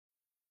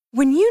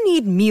When you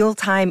need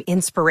mealtime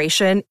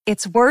inspiration,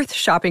 it's worth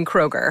shopping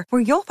Kroger,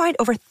 where you'll find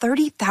over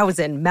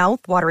 30,000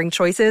 mouth-watering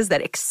choices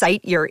that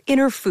excite your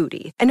inner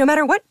foodie. And no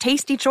matter what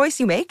tasty choice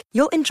you make,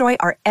 you'll enjoy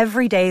our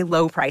everyday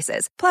low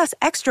prices, plus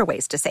extra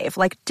ways to save,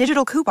 like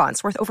digital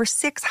coupons worth over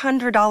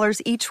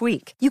 $600 each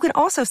week. You can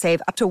also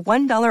save up to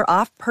 $1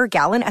 off per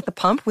gallon at the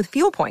pump with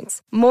fuel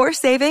points. More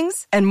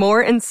savings and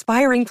more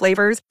inspiring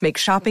flavors make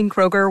shopping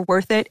Kroger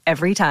worth it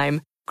every time.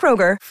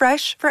 Kroger,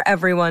 fresh for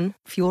everyone.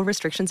 Fuel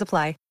restrictions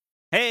apply.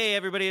 Hey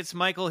everybody, it's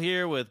Michael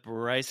here with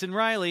Bryson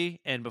Riley,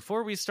 and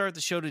before we start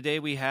the show today,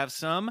 we have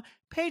some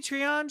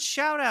Patreon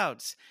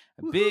shout-outs.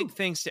 A big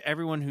thanks to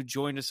everyone who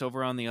joined us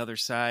over on the other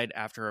side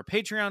after our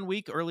Patreon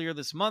week earlier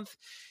this month.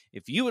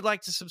 If you would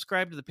like to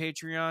subscribe to the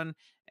Patreon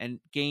and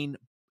gain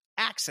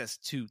access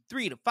to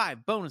 3 to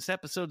 5 bonus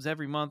episodes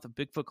every month of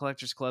Bigfoot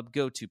Collectors Club,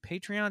 go to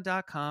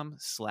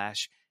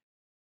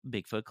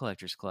patreon.com/Bigfoot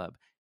Collectors Club.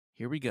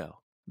 Here we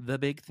go. The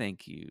big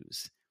thank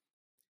yous.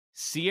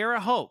 Sierra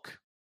Hoke.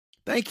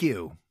 Thank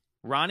you.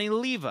 Ronnie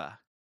Leva.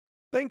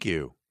 Thank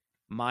you.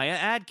 Maya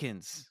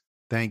Adkins.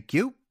 Thank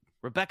you.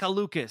 Rebecca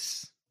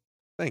Lucas.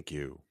 Thank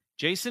you.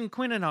 Jason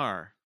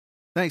Quinanar.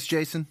 Thanks,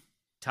 Jason.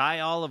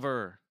 Ty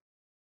Oliver.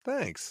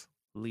 Thanks.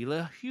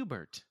 Leela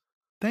Hubert.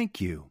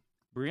 Thank you.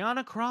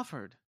 Brianna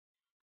Crawford.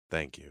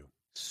 Thank you.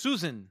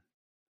 Susan.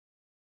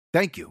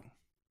 Thank you.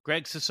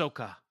 Greg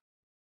Sissoko.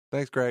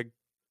 Thanks, Greg.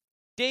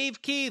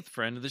 Dave Keith,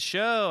 friend of the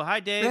show. Hi,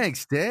 Dave.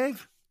 Thanks,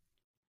 Dave.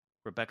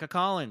 Rebecca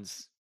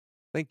Collins.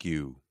 Thank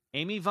you.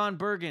 Amy Von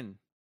Bergen.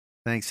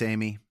 Thanks,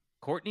 Amy.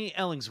 Courtney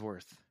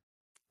Ellingsworth.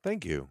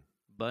 Thank you.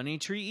 Bunny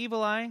Tree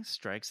Evil Eye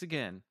strikes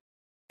again.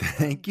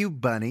 Thank you,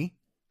 Bunny.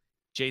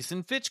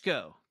 Jason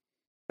Fitchko.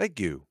 Thank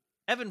you.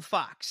 Evan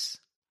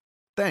Fox.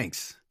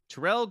 Thanks.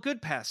 Terrell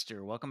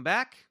Goodpaster, welcome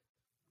back.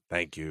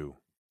 Thank you.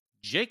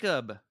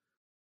 Jacob.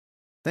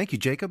 Thank you,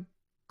 Jacob.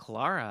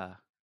 Clara.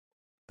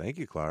 Thank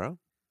you, Clara.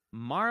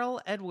 Marl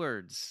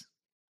Edwards.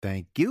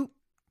 Thank you.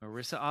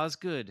 Marissa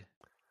Osgood.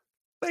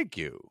 Thank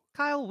you.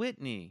 Kyle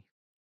Whitney.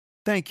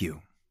 Thank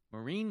you.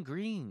 Maureen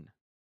Green.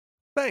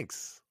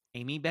 Thanks.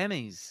 Amy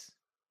Bemes.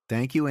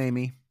 Thank you,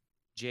 Amy.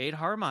 Jade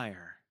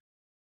Harmeyer.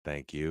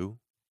 Thank you.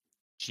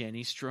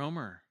 Jenny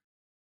Stromer.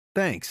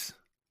 Thanks.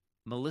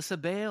 Melissa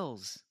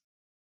Bales.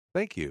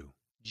 Thank you.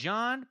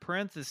 John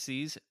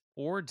parentheses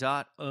or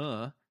dot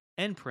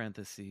end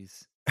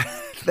parentheses.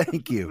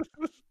 Thank you.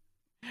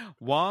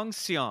 Wong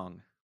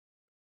Seong.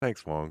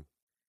 Thanks, Wong.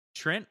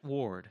 Trent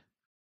Ward.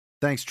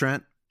 Thanks,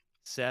 Trent.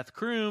 Seth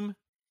Kroom.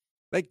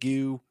 Thank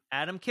you.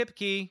 Adam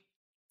Kipke.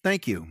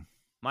 Thank you.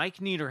 Mike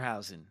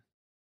Niederhausen.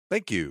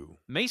 Thank you.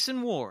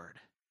 Mason Ward.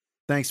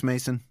 Thanks,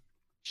 Mason.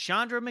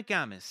 Chandra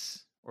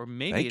McAmis. Or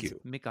maybe Thank it's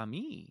you.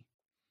 McAmee.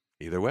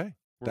 Either way.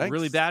 We're Thanks.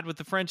 really bad with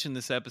the French in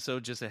this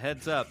episode, just a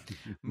heads up.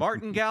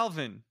 Martin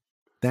Galvin.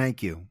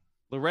 Thank you.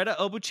 Loretta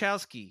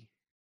Obuchowski.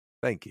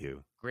 Thank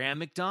you. Graham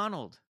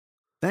McDonald.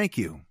 Thank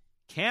you.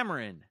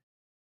 Cameron.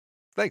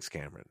 Thanks,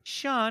 Cameron.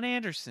 Sean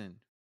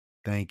Anderson.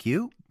 Thank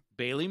you.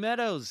 Bailey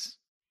Meadows.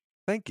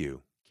 Thank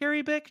you.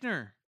 Carrie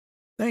Bickner.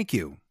 Thank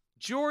you.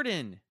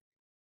 Jordan.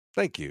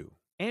 Thank you.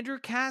 Andrew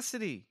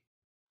Cassidy.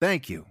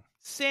 Thank you.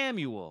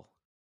 Samuel.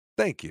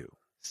 Thank you.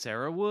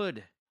 Sarah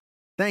Wood.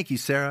 Thank you,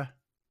 Sarah.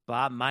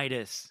 Bob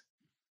Midas.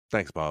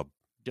 Thanks, Bob.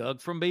 Doug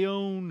from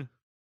Bayonne.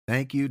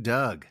 Thank you,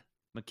 Doug.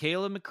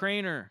 Michaela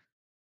McCraner.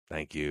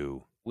 Thank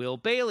you. Will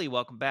Bailey.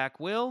 Welcome back,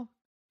 Will.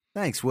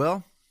 Thanks,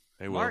 Will.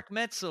 Hey, Will. Mark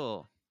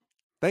Metzel.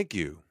 Thank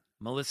you.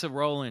 Melissa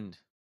Rowland.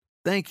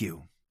 Thank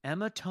you.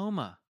 Emma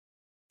Toma.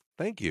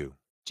 Thank you.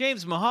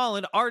 James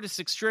Mulholland, artist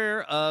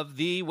extraordinaire of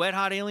the Wet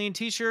Hot Alien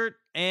t-shirt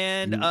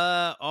and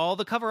all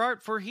the cover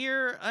art for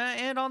here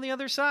and on the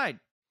other side.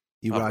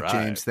 You All rock, right.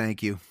 James.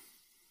 Thank you.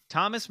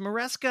 Thomas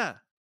Maresca.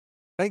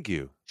 Thank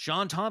you.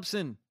 Sean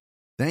Thompson.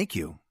 Thank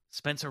you.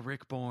 Spencer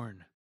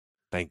Rickborn.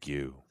 Thank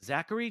you.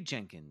 Zachary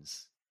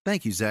Jenkins.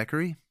 Thank you,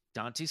 Zachary.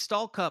 Dante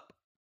Stallcup.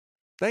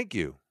 Thank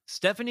you.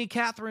 Stephanie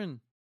Catherine.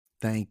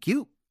 Thank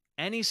you.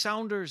 Annie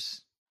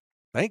Saunders.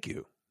 Thank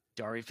you.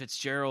 Dari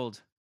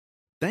Fitzgerald.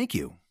 Thank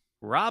you.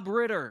 Rob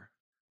Ritter.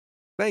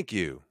 Thank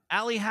you.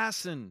 Ali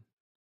Hassan.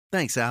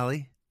 Thanks,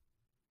 Allie.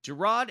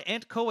 Gerard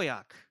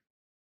Antkowiak.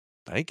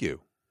 Thank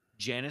you.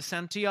 Janice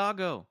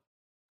Santiago.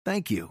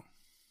 Thank you.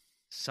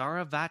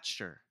 Sarah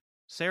Vatcher.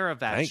 Sarah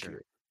Vatcher. Thank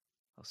you.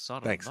 Oh,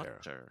 Sarah Thanks,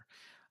 Sarah.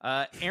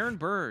 Vatcher. Aaron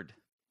Bird.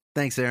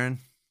 Thanks, Aaron.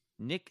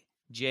 Nick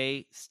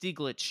J.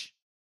 Stieglitz.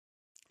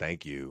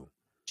 Thank you.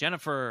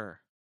 Jennifer.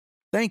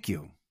 Thank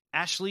you.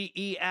 Ashley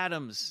E.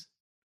 Adams.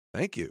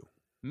 Thank you.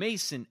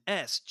 Mason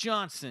S.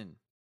 Johnson.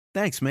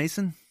 Thanks,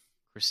 Mason.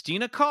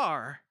 Christina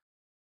Carr.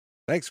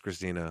 Thanks,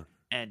 Christina.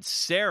 And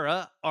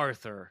Sarah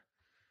Arthur.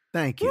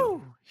 Thank you.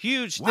 Woo!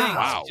 Huge Wow.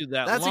 thanks to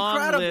that That's long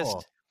incredible.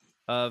 list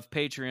of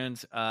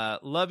Patreons.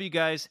 Love you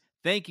guys.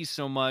 Thank you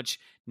so much.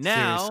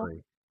 Now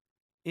Seriously.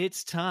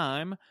 it's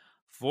time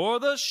for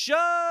the show.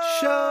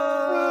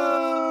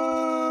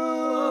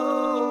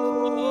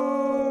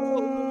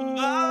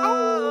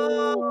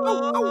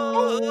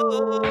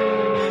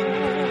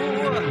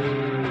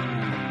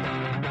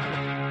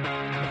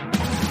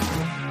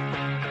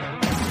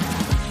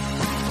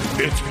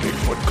 It's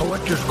Bigfoot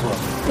Collectors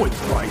Club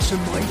with Bryce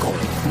and Michael.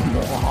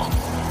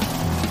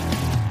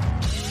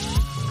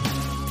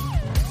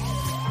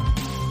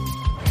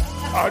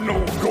 I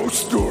know a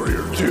ghost story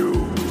or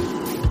two.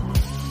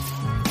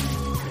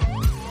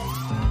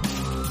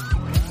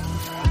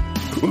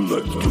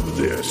 Let's do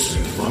this.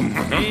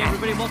 Hey,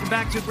 everybody, welcome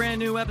back to a brand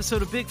new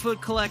episode of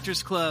Bigfoot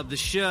Collectors Club, the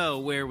show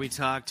where we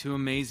talk to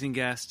amazing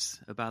guests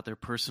about their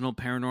personal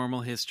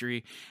paranormal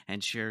history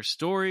and share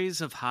stories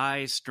of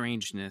high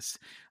strangeness.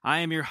 I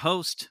am your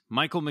host,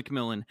 Michael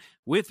McMillan.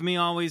 With me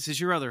always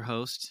is your other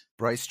host,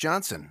 Bryce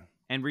Johnson.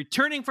 And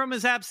returning from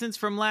his absence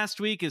from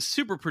last week is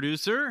super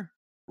producer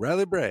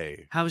Riley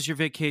Bray. How was your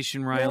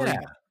vacation, Riley?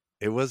 Yeah.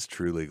 It was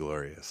truly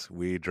glorious.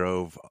 We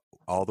drove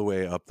all the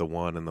way up the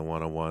 1 and the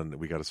 101.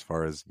 We got as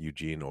far as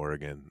Eugene,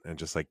 Oregon, and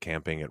just like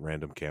camping at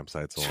random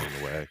campsites along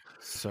the way.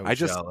 So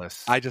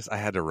jealous. I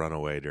had to run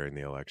away during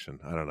the election.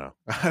 I don't know.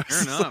 Fair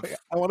enough.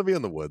 I want to be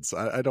in the woods.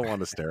 I don't want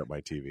to stare at my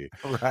TV.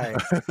 Right.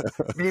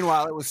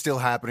 Meanwhile, it was still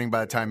happening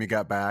by the time you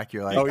got back.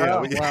 You're like,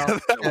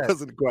 that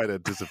wasn't quite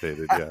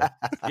anticipated. Yeah.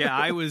 Yeah,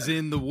 I was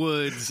in the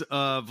woods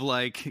of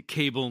like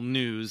cable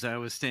news. I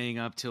was staying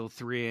up till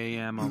 3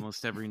 a.m.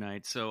 almost every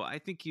night. So I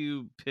think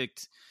you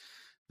picked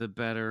the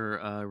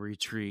better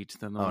retreat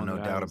than the one no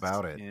that doubt I was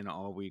about it. in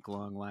all week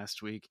long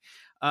last week.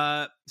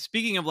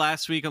 Speaking of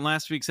last week, on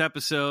last week's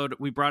episode,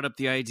 we brought up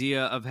the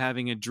idea of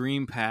having a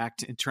dream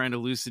pact and trying to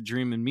lucid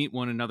dream and meet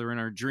one another in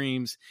our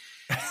dreams.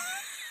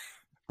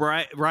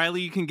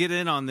 Riley, you can get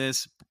in on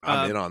this.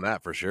 I'm in on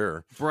that for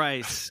sure.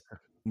 Bryce.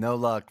 No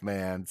luck,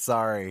 man.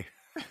 Sorry.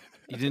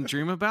 You didn't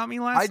dream about me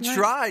last night? I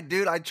tried,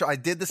 dude. I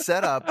did the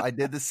setup.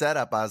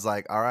 I was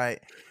like, all right,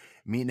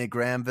 meeting at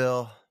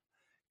Granville.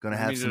 Gonna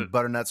have some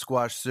butternut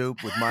squash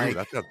soup with Mike. Ooh,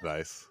 that sounds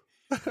nice.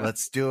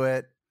 Let's do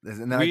it.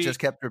 And then I just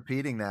kept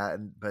repeating that.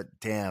 But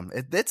damn,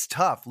 it's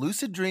tough.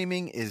 Lucid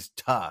dreaming is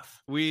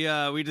tough. We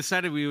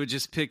decided we would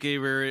just pick a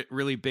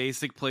really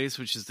basic place,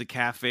 which is the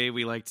cafe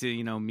we like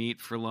to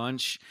meet for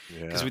lunch,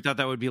 because we thought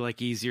that would be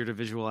like easier to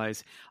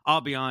visualize.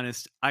 I'll be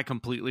honest, I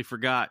completely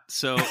forgot,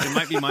 so it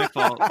might be my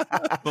fault.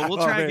 But we'll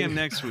try again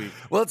next week.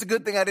 Well, it's a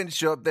good thing I didn't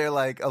show up there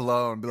like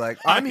alone. Be like,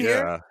 I'm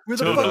here. Where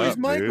the fuck is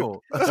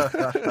Michael?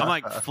 I'm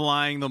like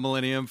flying the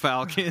Millennium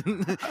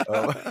Falcon.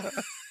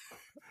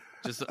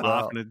 Just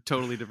off in a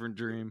totally different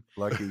dream.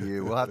 Lucky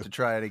you. We'll have to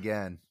try it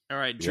again. All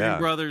right, Dream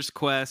Brothers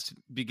Quest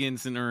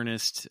begins in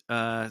earnest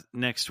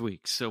next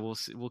week, so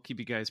we'll keep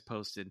you guys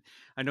posted.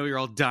 I know you're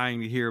all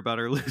dying to hear about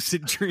our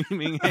lucid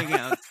dreaming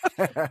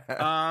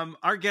hangouts.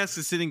 Our guest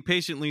is sitting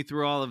patiently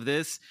through all of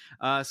this,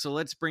 so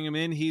let's bring him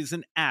in. He's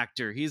an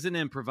actor, he's an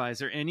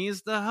improviser, and he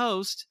is the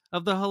host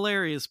of the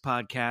hilarious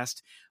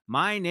podcast,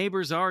 My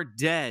Neighbors Are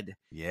Dead.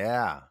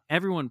 Yeah.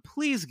 Everyone,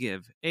 please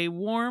give a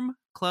warm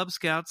Club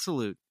Scout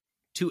salute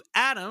to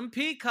Adam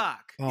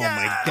Peacock. Oh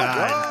my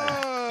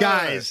God.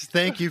 Guys,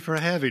 thank you for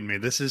having me.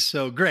 This is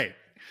so great.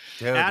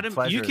 Dude, Adam,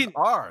 you can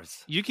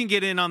ours. You can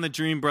get in on the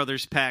Dream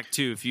Brothers pack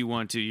too if you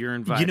want to. You're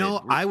invited.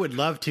 I would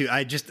love to.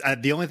 I just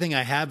the only thing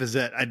I have is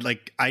that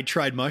I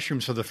tried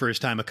mushrooms for the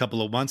first time a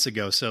couple of months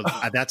ago, so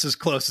that's as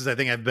close as I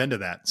think I've been to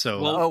that.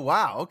 So oh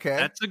wow, okay.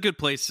 That's a good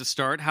place to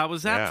start. How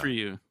was that for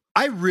you?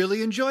 I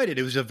really enjoyed it.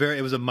 It was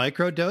a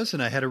micro dose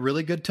and I had a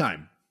really good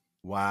time.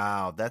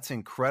 Wow, that's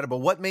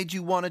incredible. What made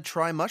you want to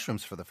try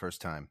mushrooms for the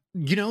first time?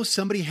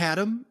 Somebody had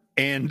them,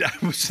 and I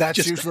was that's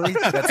a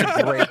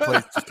great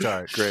place to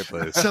start. Great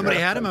place. Somebody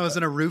had them. I was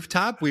on a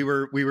rooftop. We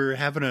were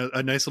having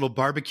a nice little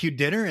barbecue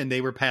dinner, and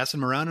they were passing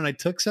them around, and I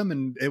took some,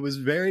 and it was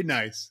very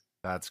nice.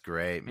 That's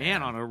great,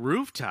 man. On a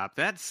rooftop.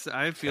 I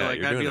feel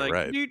like I'd be like,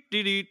 right.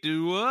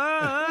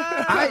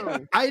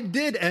 I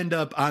did end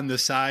up on the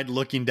side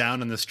looking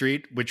down on the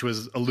street, which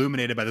was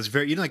illuminated by this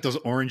very, like those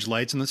orange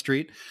lights on the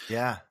street.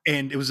 Yeah.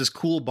 And it was this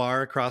cool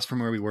bar across from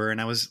where we were. And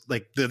I was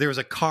like, there was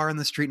a car in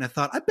the street. And I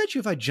thought, I bet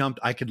you if I jumped,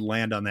 I could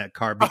land on that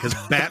car because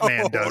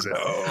Batman does it.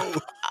 No.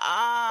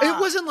 It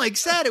wasn't like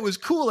sad. It was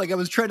cool. Like I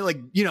was trying to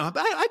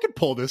I could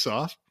pull this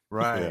off.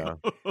 Right. Yeah.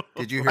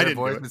 Did you hear a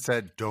voice that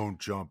said, "Don't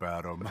jump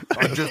at him.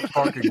 I'm just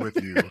parking with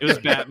you." It was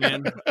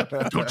Batman.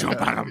 Don't jump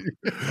at him.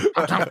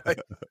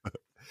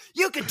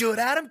 You can do it,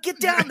 Adam. Get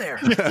down there.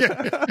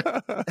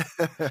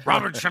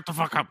 Robin, shut the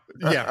fuck up.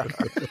 Yeah.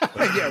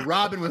 Yeah,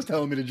 Robin was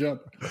telling me to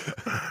jump.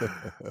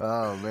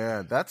 Oh,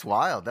 man. That's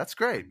wild. That's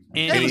great.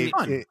 Any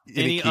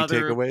key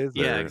other takeaways?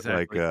 Yeah, or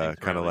exactly.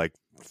 Kind of like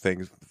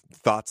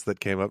thoughts that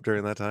came up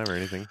during that time or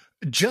anything?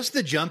 Just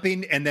the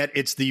jumping and that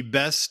it's the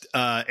best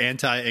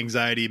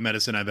anti-anxiety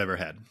medicine I've ever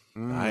had.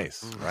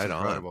 Nice. Right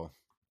on. Incredible.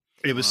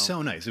 It was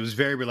so nice. It was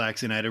very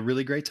relaxing. I had a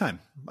really great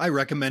time. I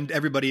recommend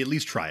everybody at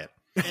least try it.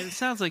 And it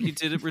sounds like you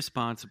did it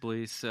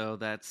responsibly, so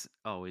that's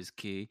always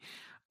key.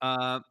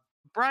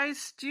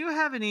 Bryce, do you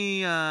have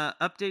any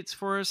updates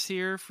for us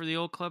here for the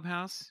old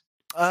clubhouse?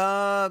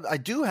 I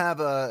do have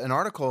an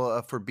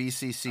article for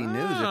BCC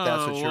News, if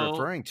that's what you're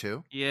referring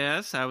to.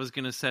 Yes, I was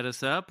going to set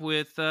us up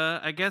with,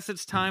 I guess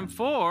it's time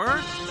for...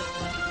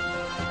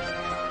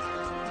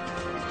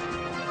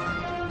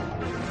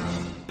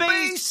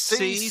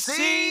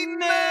 BCC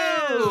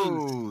News!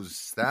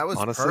 News. That was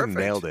honestly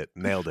perfect.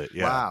 nailed it.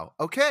 Yeah. Wow.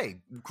 Okay,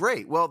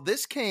 great. Well,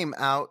 this came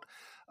out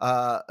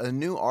a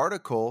new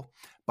article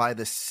by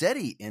the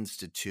SETI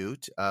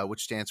Institute,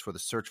 which stands for the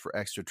Search for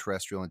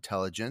Extraterrestrial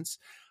Intelligence,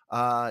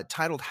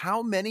 titled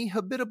 "How Many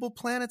Habitable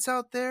Planets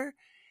Out There?"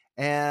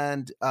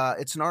 And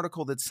it's an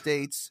article that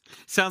states,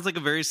 sounds like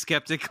a very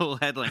skeptical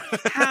headline.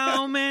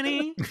 How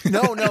many?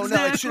 No.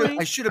 Exactly.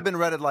 I should have been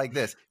read it like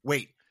this.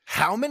 Wait,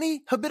 how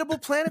many habitable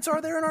planets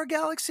are there in our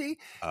galaxy?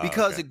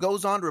 Because it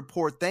goes on to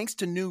report, thanks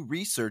to new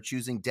research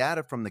using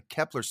data from the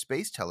Kepler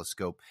Space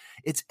Telescope,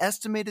 it's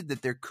estimated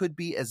that there could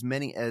be as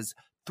many as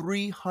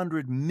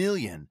 300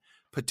 million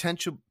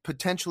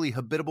potentially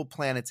habitable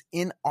planets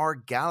in our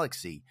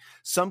galaxy.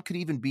 Some could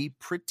even be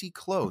pretty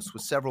close,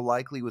 with several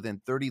likely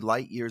within 30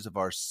 light years of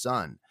our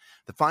sun.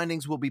 The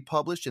findings will be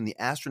published in the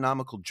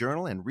Astronomical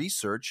Journal, and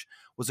research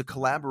was a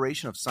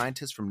collaboration of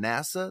scientists from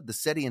NASA, the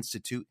SETI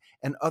Institute,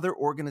 and other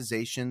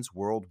organizations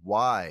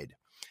worldwide.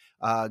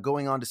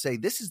 Going on to say,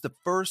 this is the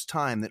first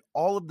time that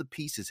all of the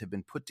pieces have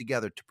been put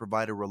together to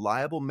provide a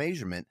reliable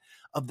measurement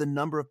of the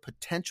number of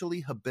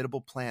potentially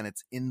habitable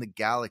planets in the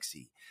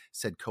galaxy,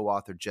 said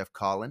co-author Jeff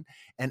Collin,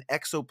 an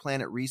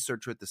exoplanet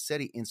researcher at the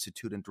SETI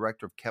Institute and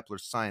director of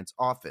Kepler's science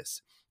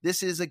office.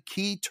 This is a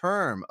key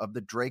term of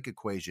the Drake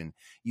equation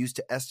used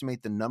to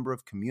estimate the number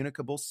of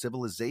communicable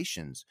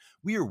civilizations.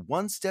 We are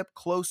one step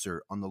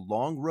closer on the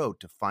long road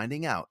to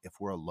finding out if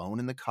we're alone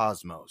in the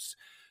cosmos.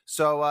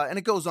 So, and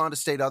it goes on to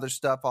state other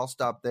stuff. I'll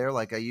stop there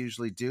like I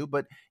usually do,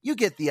 but you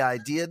get the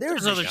idea.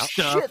 There's a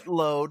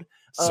shitload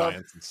of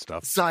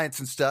science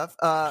and stuff.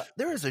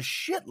 There is a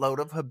shitload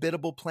of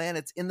habitable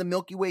planets in the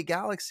Milky Way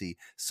galaxy,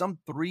 some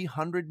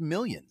 300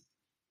 million.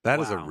 That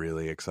is a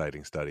really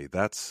exciting study.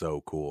 That's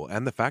so cool.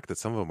 And the fact that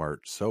some of them are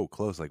so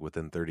close, like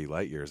within 30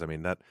 light years. I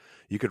mean, that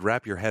you could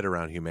wrap your head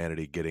around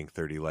humanity getting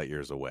 30 light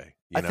years away.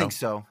 I think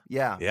so.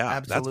 Yeah,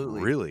 absolutely.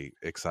 That's really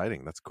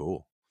exciting. That's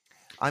cool.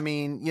 I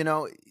mean,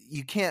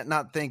 you can't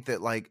not think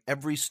that like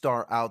every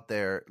star out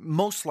there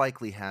most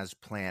likely has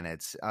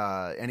planets,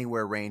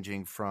 anywhere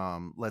ranging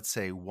from, let's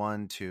say,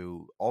 1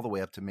 to all the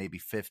way up to maybe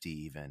 50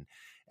 even.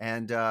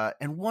 And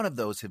one of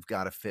those have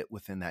got to fit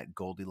within that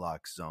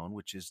Goldilocks zone,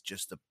 which is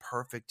just the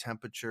perfect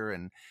temperature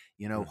and,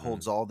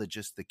 holds all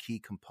the key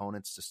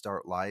components to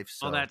start life.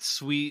 So all that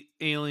sweet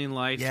alien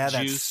life juice. Yeah,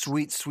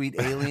 that sweet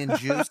alien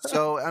juice.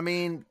 So, I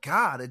mean,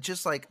 God, it's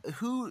just like,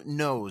 who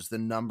knows the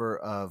number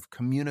of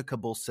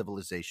communicable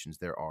civilizations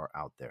there are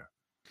out there?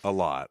 A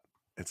lot.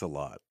 It's a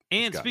lot.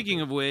 And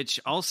speaking of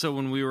which, also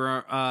when we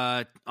were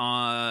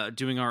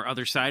doing our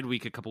Other Side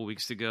week a couple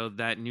weeks ago,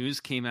 that news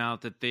came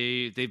out that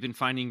they've been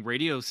finding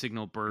radio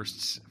signal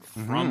bursts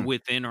from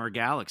within our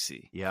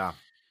galaxy. Yeah.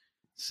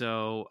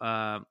 So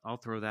I'll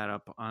throw that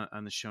up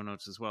on the show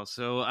notes as well.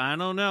 So I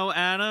don't know,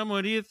 Adam,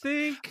 what do you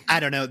think? I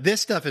don't know.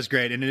 This stuff is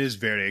great, and it is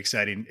very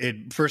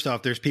exciting. First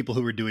off, there's people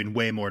who are doing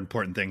way more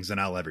important things than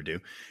I'll ever do,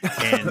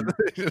 and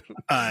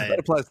that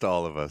applies to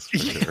all of us. For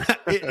sure.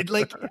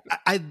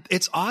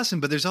 It's awesome,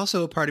 but there's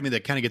also a part of me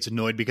that kind of gets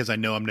annoyed because I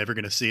know I'm never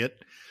going to see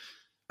it.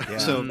 Yeah.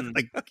 So,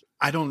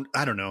 I don't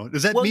know.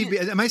 Does that mean,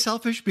 am I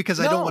selfish because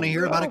I don't want to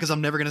hear about it because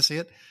I'm never going to see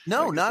it?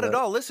 No, not at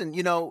all. Listen,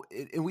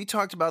 and we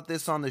talked about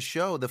this on the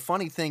show. The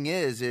funny thing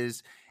is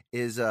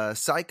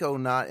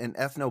psychonaut and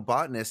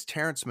ethnobotanist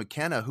Terence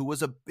McKenna, who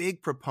was a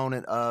big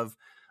proponent of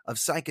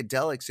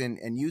psychedelics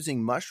and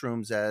using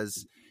mushrooms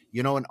as,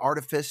 an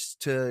artifice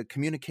to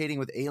communicating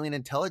with alien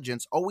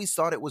intelligence, always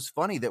thought it was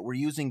funny that we're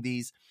using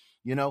these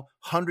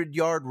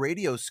 100-yard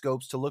radio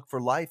scopes to look for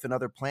life in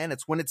other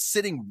planets when it's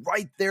sitting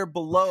right there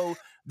below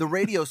the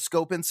radio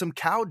scope in some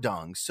cow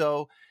dung.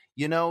 So,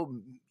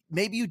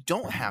 maybe you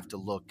don't have to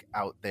look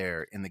out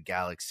there in the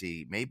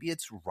galaxy. Maybe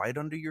it's right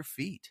under your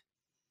feet.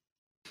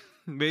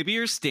 Maybe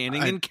you're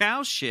standing in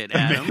cow shit,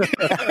 Adam.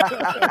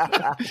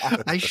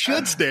 I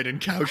should stand in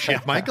cow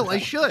shit, Michael. I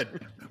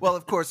should. Well,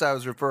 of course, I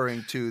was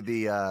referring to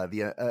the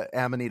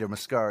Amanita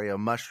muscaria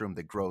mushroom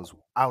that grows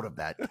out of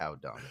that cow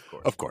dung.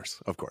 Of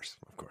course.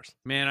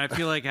 Man, I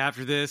feel like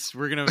after this,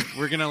 we're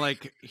gonna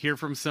like hear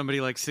from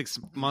somebody like 6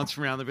 months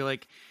from now. They'll be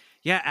like,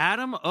 "Yeah,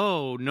 Adam.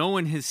 Oh, no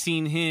one has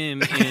seen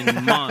him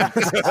in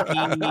months.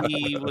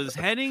 He was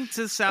heading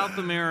to South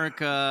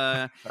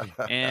America,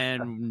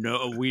 and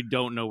no, we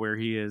don't know where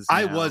he is now."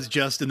 I was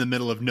just in the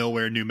middle of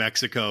nowhere, New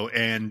Mexico,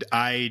 and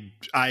I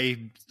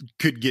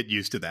could get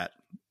used to that.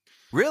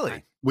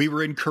 Really? We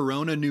were in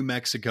Corona, New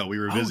Mexico. We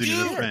were visiting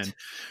a friend.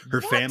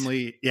 Her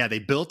family, they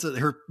built a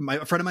friend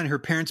of mine, her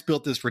parents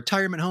built this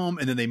retirement home,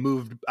 and then they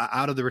moved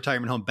out of the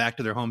retirement home back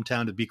to their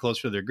hometown to be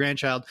closer to their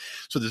grandchild.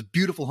 So this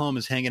beautiful home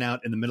is hanging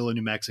out in the middle of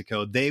New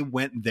Mexico. They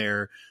went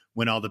there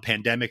when all the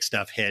pandemic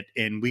stuff hit,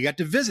 and we got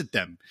to visit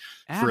them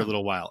for a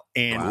little while.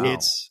 And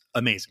it's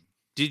amazing.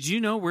 Did you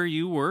know where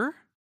you were?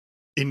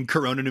 In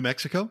Corona, New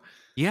Mexico?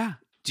 Yeah.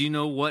 Do you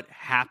know what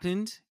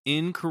happened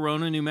in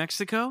Corona, New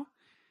Mexico?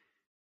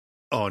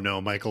 Oh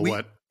no, Michael!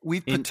 What?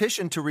 We've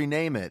petitioned to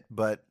rename it,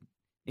 but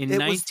in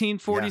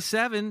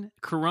 1947,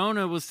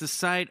 Corona was the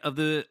site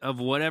of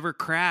whatever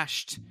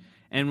crashed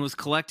and was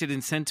collected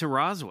and sent to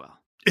Roswell.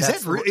 Is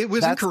it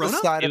was in Corona?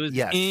 It was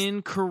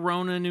in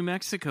Corona, New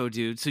Mexico,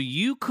 dude. So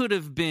you could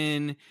have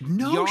been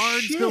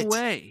yards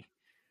away,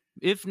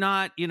 if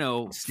not,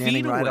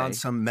 standing feet right away, on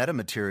some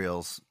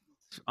metamaterials,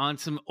 on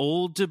some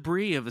old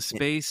debris of a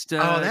spaced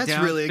that's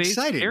really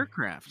exciting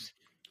aircraft.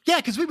 Yeah,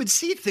 because we would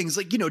see things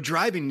like,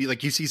 driving,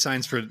 like you see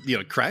signs for,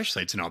 crash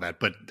sites and all that,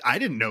 but I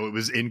didn't know it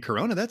was in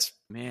Corona. That's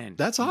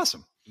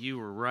awesome. You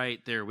were right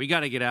there. We got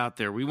to get out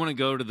there. We want to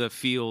go to the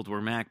field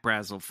where Mac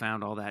Brazel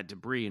found all that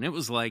debris. And it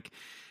was like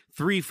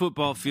 3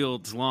 football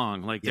fields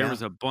long. Like there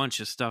was a bunch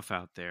of stuff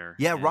out there.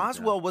 Yeah, and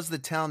Roswell was the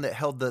town that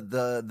held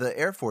the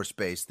Air Force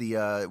base.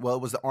 It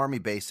was the Army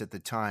base at the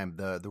time,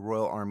 the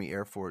Royal Army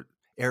Air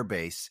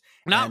Base.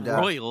 Not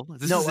Royal.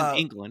 This is in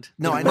England.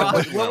 No, I know.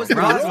 What was it?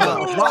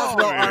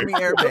 Roswell Army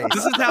Air Base.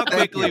 This is how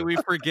quickly we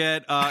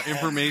forget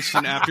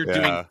information after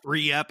doing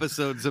 3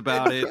 episodes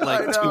about it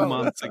 2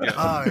 months ago.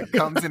 Oh, it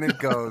comes and it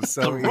goes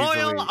so the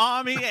Royal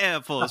Army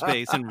Air Force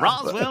Base in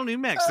Roswell, New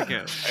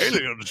Mexico.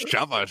 Aliens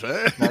shove us,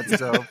 eh? That's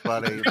so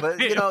funny. But,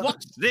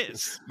 what's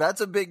this? That's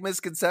a big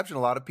misconception.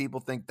 A lot of people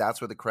think that's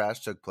where the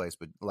crash took place.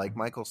 But like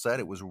Michael said,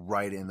 it was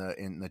right in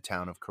the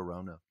town of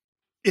Corona.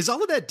 Is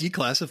all of that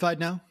declassified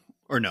now?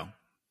 Or no?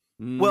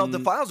 Well, the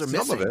files are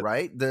missing,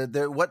 right?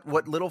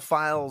 What little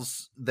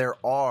files there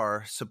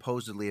are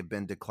supposedly have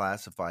been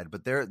declassified,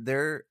 but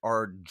there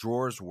are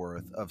drawers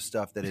worth of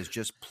stuff that is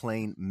just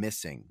plain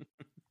missing.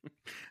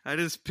 I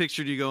just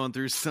pictured you going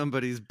through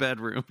somebody's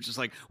bedroom, just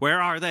like,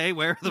 where are they?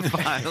 Where are the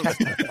files?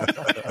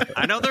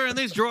 I know they're in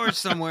these drawers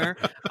somewhere.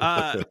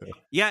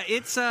 Yeah,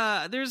 it's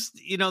there's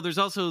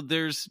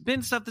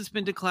been stuff that's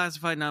been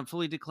declassified, not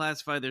fully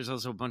declassified. There's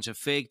also a bunch of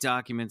fake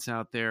documents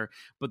out there.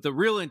 But the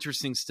real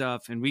interesting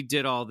stuff, and we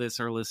did all this,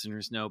 our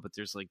listeners know, but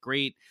there's like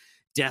great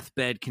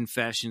deathbed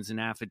confessions and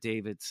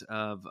affidavits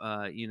of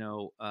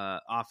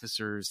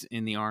officers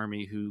in the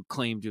Army who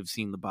claimed to have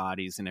seen the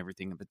bodies and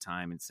everything at the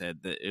time and said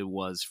that it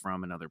was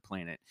from another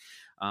planet.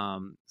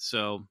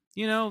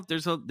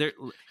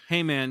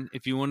 Hey man,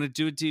 if you want to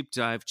do a deep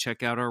dive,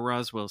 check out our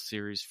Roswell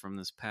series from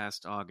this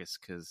past August,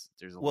 because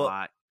there's a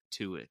lot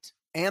to it.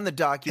 And the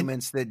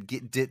documents that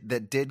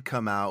did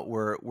come out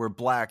were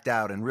blacked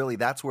out, and really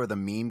that's where the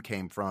meme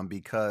came from,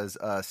 because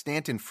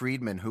Stanton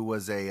Friedman, who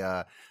was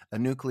a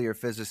nuclear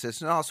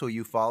physicist and also a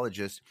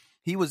ufologist,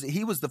 he was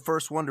the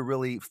first one to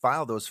really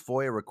file those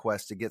FOIA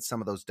requests to get some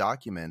of those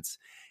documents,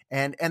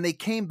 and they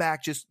came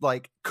back just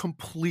like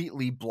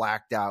completely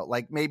blacked out.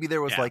 Like maybe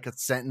there was like a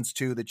sentence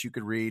too that you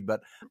could read,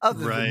 but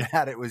other than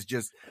that, it was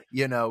just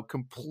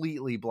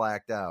completely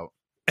blacked out.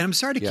 And I'm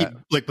sorry to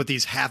keep with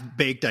these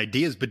half-baked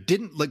ideas, but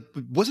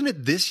wasn't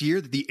it this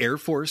year that the Air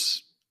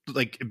Force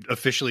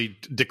officially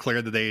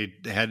declared that they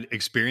had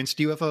experienced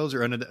UFOs?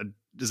 Or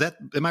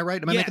am I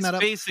right? Am I making that up?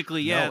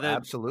 Basically, no,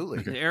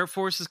 absolutely. The Air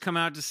Force has come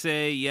out to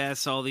say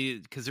yes,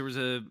 because there was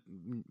a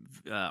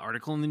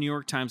article in the New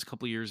York Times a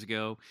couple years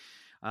ago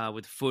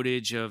with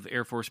footage of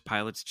Air Force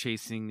pilots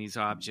chasing these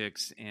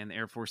objects, and the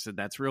Air Force said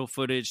that's real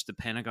footage. The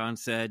Pentagon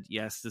said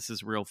yes, this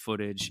is real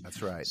footage.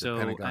 That's right. So,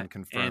 the Pentagon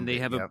confirmed, and they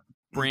have a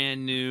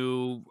brand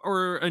new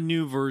or a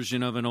new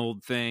version of an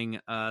old thing.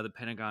 The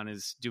Pentagon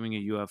is doing a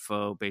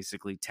UFO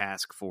basically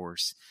task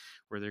force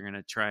where they're going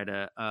to try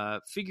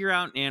to figure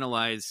out and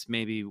analyze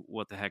maybe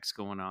what the heck's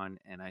going on.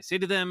 And I say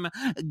to them,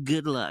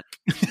 good luck.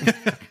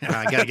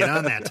 I got to get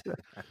on that.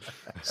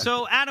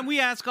 So, Adam, we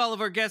ask all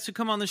of our guests who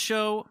come on the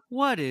show,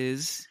 what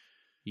is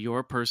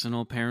your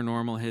personal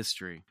paranormal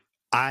history?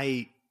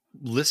 I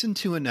listened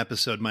to an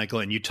episode, Michael,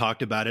 and you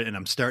talked about it, and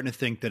I'm starting to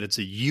think that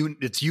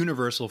it's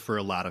universal for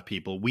a lot of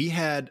people. We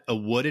had a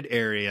wooded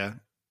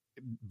area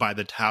by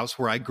the house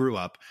where I grew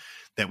up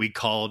that we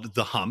called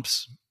the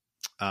Humps,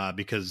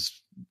 because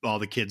all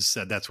the kids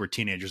said that's where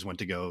teenagers went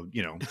to go,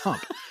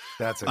 hump.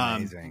 That's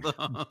amazing.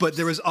 But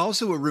there was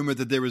also a rumor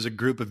that there was a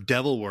group of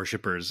devil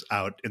worshippers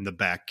out in the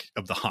back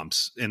of the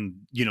Humps.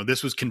 And,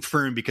 this was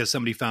confirmed because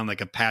somebody found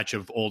like a patch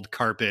of old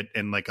carpet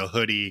and like a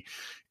hoodie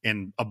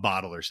and a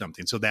bottle or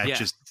something. So that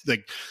just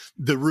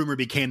the rumor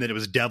became that it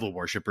was devil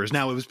worshippers.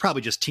 Now it was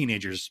probably just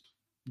teenagers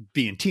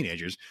being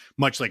teenagers,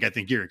 much like I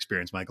think your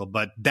experience, Michael.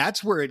 But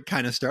that's where it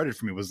kind of started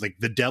for me, was like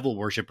the devil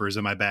worshippers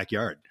in my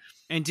backyard.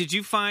 And did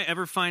you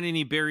ever find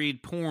any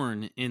buried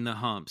porn in the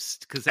Humps?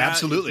 Because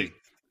absolutely.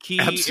 Key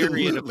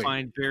area to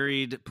find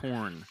buried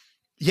porn.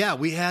 Yeah,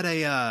 we had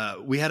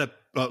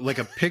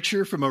a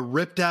picture from a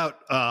ripped out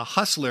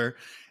Hustler,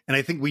 and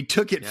I think we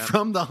took it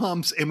from the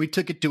Humps and we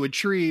took it to a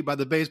tree by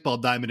the baseball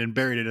diamond and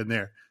buried it in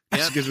there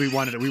because we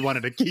wanted it. We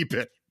wanted to keep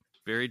it.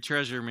 Buried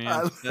treasure,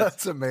 man.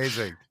 That's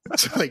amazing.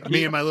 It's like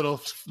me and my little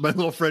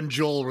friend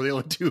Joel were the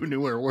only two who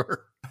knew where we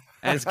were.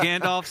 As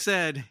Gandalf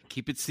said,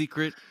 keep it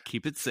secret,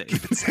 keep it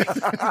safe.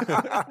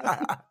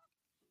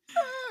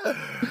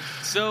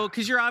 So,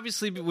 because you're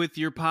obviously with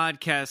your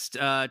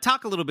podcast,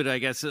 talk a little bit, I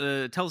guess.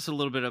 Tell us a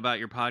little bit about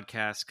your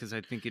podcast, because I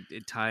think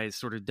it ties,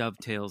 sort of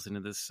dovetails into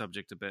this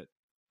subject a bit.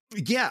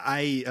 Yeah,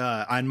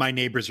 I on My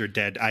Neighbors Are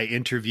Dead, I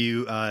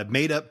interview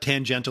made up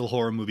tangential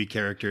horror movie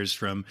characters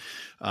from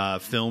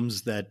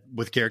films that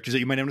with characters that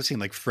you might not have seen,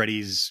 like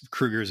Freddy's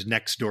Krueger's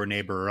next door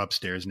neighbor or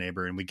upstairs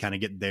neighbor, and we kind of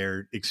get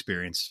their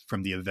experience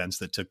from the events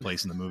that took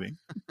place in the movie.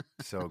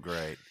 So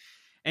great.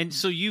 And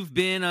so you've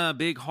been a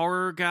big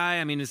horror guy.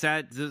 I mean, is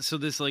that so?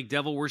 This like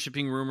devil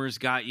worshipping rumors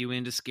got you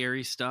into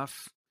scary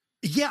stuff?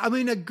 Yeah, I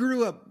mean, I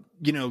grew up,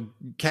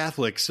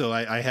 Catholic, so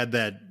I had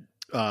that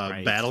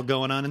battle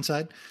going on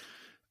inside.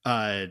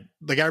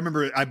 Like I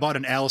remember I bought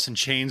an Alice in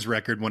Chains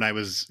record when I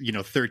was,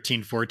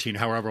 13, 14,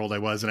 however old I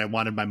was. And I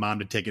wanted my mom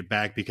to take it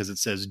back because it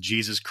says,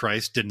 Jesus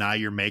Christ, deny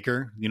your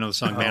maker. You know, the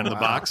song Man in the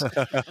Box.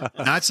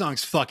 That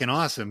song's fucking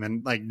awesome.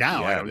 And like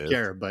now I don't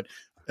care, but,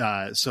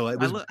 so it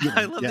was,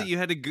 I love that you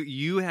had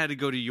to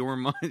go to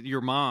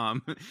your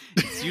mom.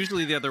 It's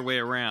usually the other way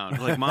around.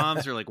 Like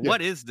moms are like,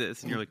 what is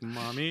this? And you're like,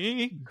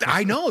 mommy.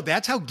 I know,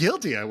 that's how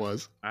guilty I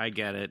was. I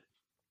get it.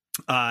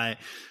 But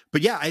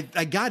yeah,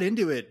 I got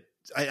into it.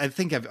 I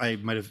think I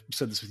might have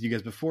said this with you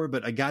guys before,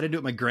 but I got into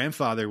it. My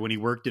grandfather, when he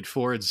worked at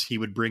Ford's, he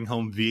would bring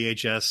home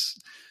VHS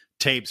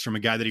tapes from a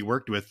guy that he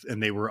worked with,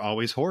 and they were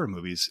always horror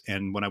movies.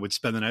 And when I would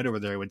spend the night over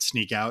there, I would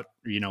sneak out,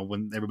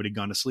 when everybody had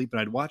gone to sleep, and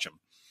I'd watch them.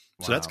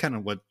 Wow. So that's kind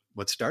of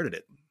what started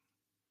it.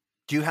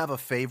 Do you have a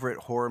favorite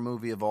horror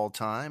movie of all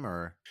time,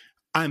 or?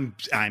 I'm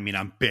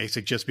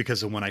basic just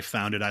because of when I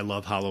found it. I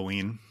love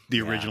Halloween,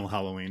 the original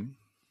Halloween.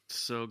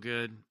 So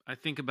good. I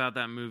think about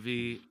that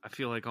movie, I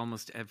feel like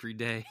almost every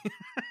day.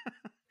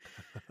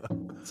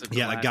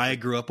 A guy I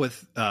grew up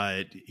with,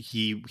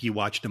 he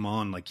watched them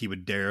all, and like he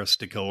would dare us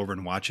to go over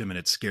and watch him, and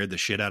it scared the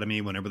shit out of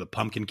me whenever the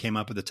pumpkin came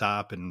up at the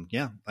top. And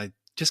I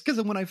just because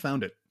of when I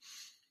found it.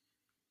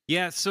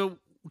 Yeah. So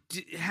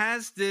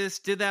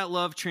did that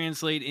love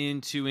translate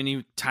into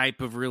any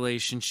type of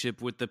relationship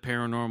with the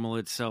paranormal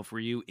itself? Were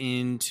you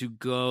into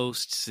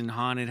ghosts and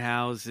haunted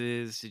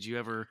houses? Did you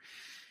ever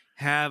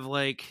have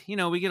we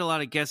get a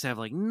lot of guests that have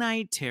like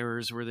night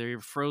terrors where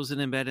they're frozen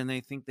in bed and they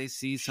think they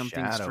see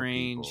something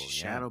strange,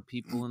 shadow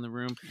people in the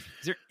room.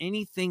 Is there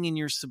anything in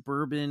your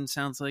suburban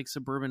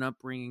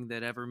upbringing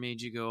that ever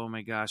made you go, oh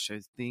my gosh,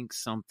 I think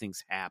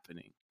something's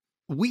happening?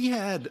 We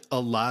had a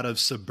lot of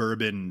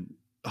suburban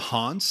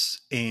haunts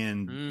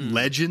and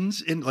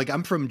legends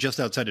I'm from just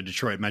outside of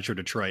Detroit, Metro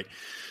Detroit.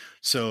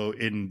 So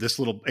in this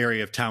little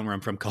area of town where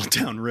I'm from called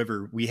Down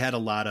River, we had a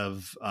lot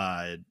of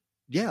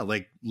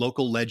like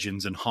local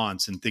legends and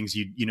haunts and things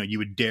you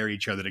would dare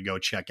each other to go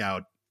check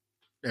out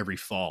every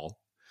fall.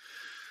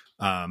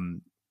 I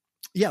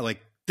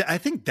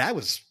think that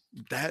was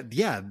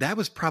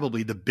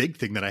probably the big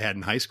thing that I had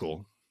in high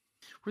school.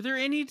 Were there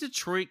any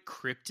Detroit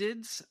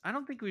cryptids? I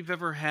don't think we've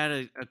ever had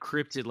a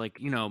cryptid like,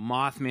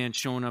 Mothman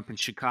showing up in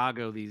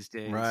Chicago these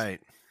days. Right.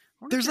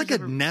 There's like a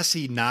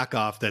Nessie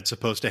knockoff that's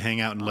supposed to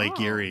hang out in Lake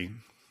Erie.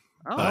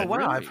 Oh, wow.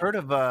 Really? I've heard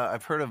of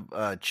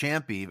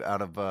Champy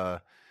out of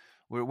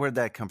where'd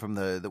that come from?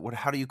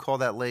 How do you call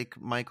that lake,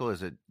 Michael?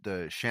 Is it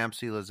the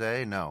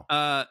Champs-Élysées? No.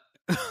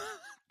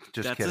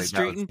 Just that's kidding. A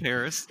street in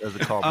Paris. That was a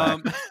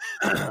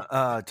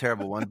callback.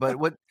 Terrible one. But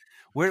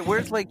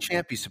where's Lake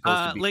Champy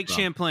supposed to be? Lake from?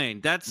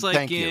 Champlain. That's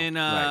like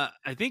right.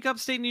 I think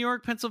upstate New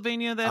York,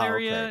 Pennsylvania, that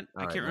area.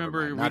 Okay. I can't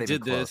remember. We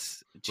did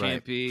this.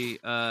 Champy.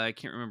 Right. I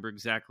can't remember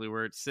exactly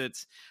where it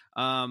sits.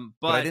 But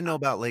I didn't know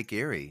about Lake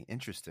Erie.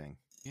 Interesting.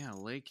 Yeah,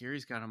 Lake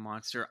Erie's got a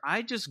monster.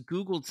 I just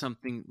Googled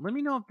something. Let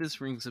me know if this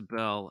rings a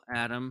bell,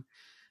 Adam.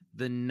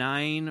 The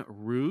Nain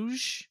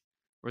Rouge,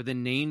 or the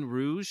Nain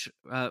Rouge,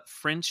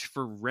 French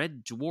for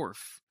red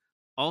dwarf,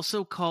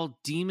 also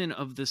called Demon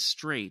of the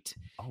Strait,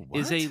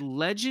 is a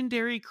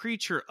legendary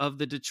creature of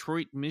the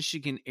Detroit,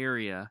 Michigan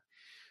area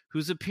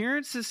whose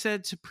appearance is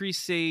said to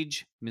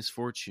presage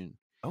misfortune.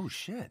 Oh,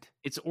 shit.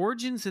 Its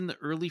origins in the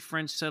early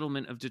French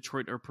settlement of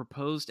Detroit are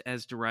proposed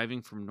as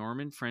deriving from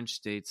Norman French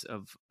states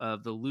of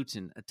the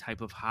Luton, a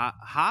type of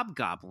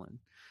hobgoblin,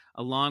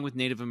 along with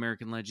Native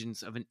American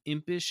legends of an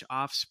impish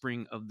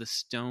offspring of the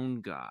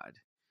stone god.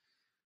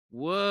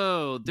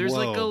 Whoa, there's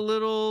like a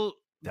little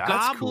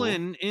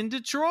goblin in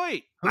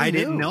Detroit. I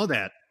didn't know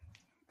that.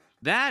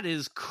 That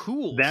is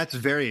cool. That's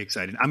very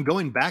exciting. I'm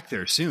going back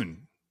there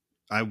soon.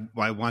 I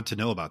want to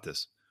know about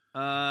this.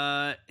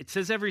 It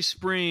says every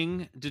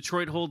spring,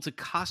 Detroit holds a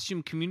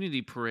costume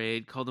community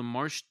parade called the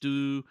Marche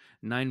du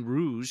Nain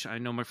Rouge. I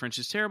know my French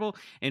is terrible,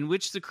 in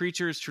which the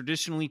creature is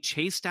traditionally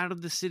chased out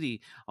of the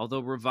city.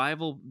 Although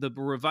the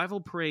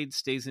revival parade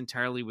stays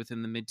entirely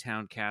within the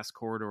Midtown Cass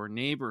Corridor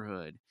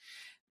neighborhood.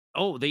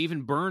 Oh, they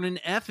even burn an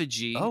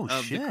effigy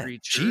of the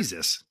creature.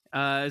 Jesus.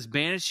 As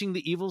banishing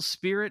the evil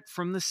spirit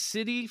from the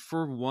city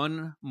for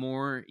one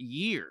more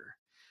year.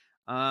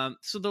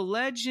 So the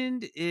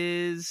legend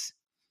is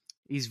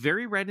he's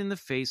very red in the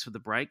face with a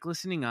bright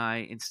glistening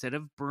eye. Instead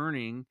of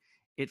burning,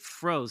 it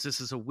froze.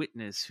 This is a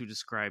witness who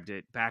described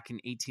it back in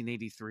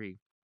 1883.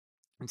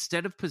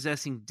 Instead of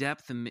possessing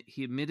depth,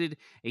 he emitted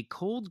a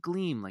cold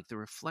gleam like the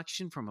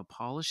reflection from a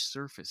polished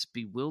surface,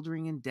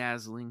 bewildering and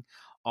dazzling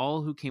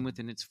all who came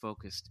within its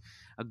focus.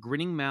 A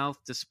grinning mouth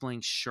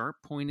displaying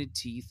sharp-pointed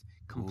teeth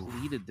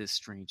completed this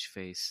strange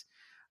face.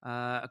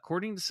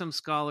 According to some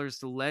scholars,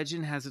 the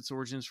legend has its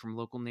origins from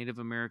local Native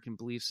American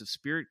beliefs of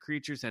spirit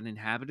creatures that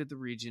inhabited the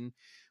region,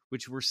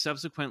 which were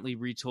subsequently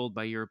retold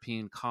by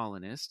European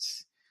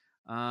colonists.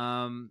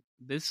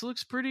 This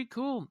looks pretty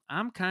cool.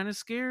 I'm kind of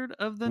scared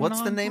of the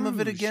What's the Nain name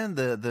of it Rouge. again?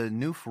 The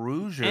Neuf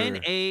Rouge? Or...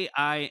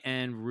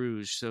 Nain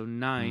Rouge. So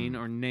nine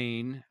or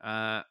Nain.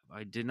 I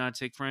did not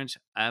take French.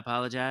 I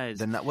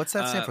apologize. What's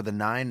that stand for? The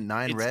nine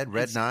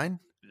red nine?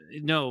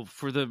 No,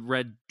 for the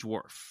red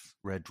dwarf.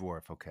 Red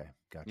dwarf. Okay,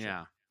 gotcha.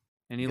 Yeah.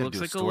 And he You gotta looks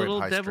do a like a story of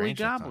little High devilly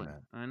Strangeness on goblin.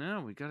 that. I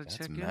know. We got to That's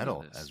check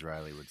metal, into this. as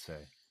Riley would say.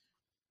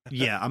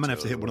 Yeah, I'm gonna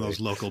have to hit one of those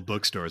local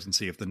bookstores and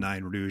see if the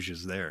Nain Rouge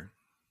is there.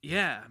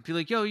 Yeah, be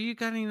like, yo, you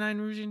got any Nain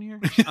Rouge in here?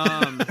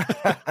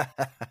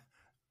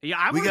 Yeah,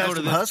 I We want to got go to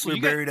some the hustler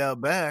buried out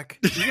back.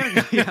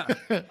 Yeah,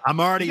 I'm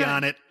already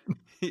on it.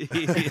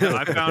 yeah,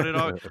 I found it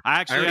all.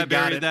 I already got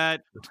buried it.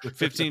 that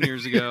 15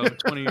 years ago,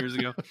 20 years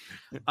ago.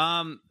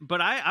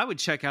 But I would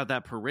check out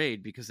that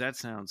parade because that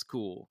sounds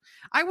cool.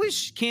 I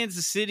wish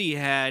Kansas City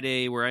had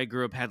where I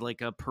grew up had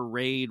like a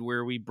parade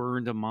where we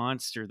burned a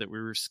monster that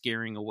we were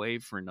scaring away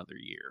for another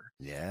year.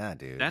 Yeah,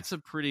 dude. That's a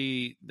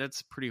pretty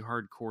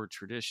hardcore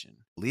tradition.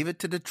 Leave it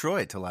to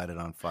Detroit to light it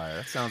on fire.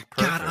 That sounds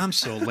perfect. God, I'm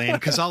so lame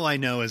because all I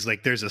know is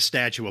like there's a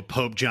statue of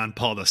Pope John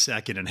Paul II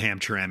in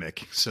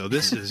Hamtramck. So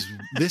this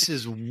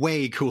is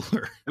way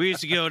cooler. We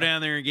used to go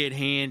down there and get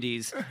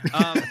handies.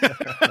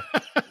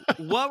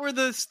 What were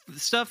the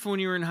stuff when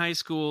you were in high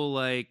school?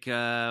 Like,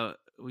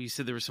 you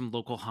said there were some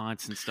local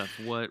haunts and stuff.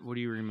 What do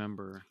you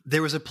remember?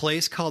 There was a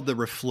place called the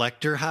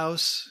Reflector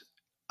House.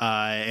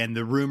 And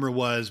the rumor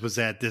was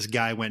that this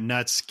guy went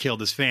nuts, killed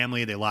his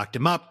family. They locked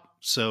him up.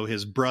 So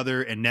his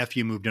brother and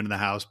nephew moved into the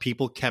house.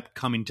 People kept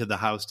coming to the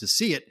house to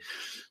see it.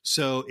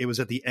 So it was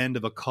at the end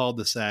of a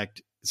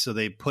cul-de-sac. So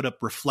they put up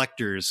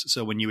reflectors.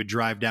 So when you would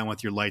drive down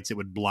with your lights, it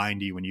would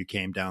blind you when you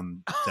came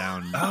down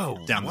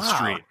the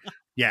street.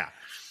 Yeah.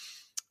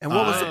 And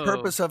what was the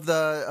purpose of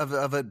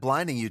of it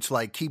blinding you? To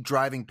like keep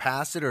driving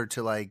past it, or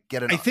to like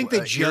get an? I think they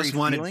just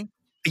wanted. Feeling?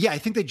 Yeah, I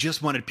think they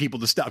just wanted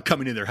people to stop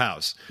coming to their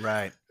house.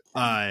 Right.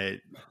 Yeah,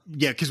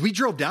 because we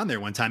drove down there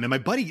one time, and my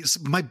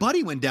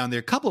buddy went down there.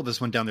 A couple of us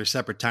went down there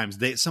separate times.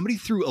 Somebody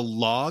threw a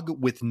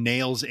log with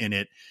nails in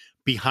it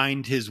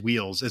behind his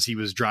wheels as he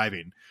was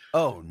driving.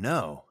 Oh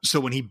no! So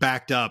when he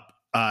backed up,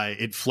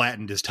 it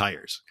flattened his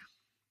tires.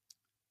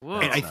 Whoa,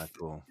 that's not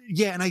cool.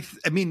 Yeah, and I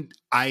mean,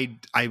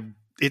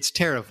 it's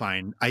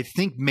terrifying. I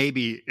think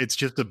maybe it's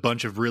just a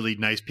bunch of really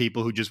nice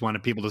people who just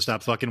wanted people to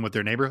stop fucking with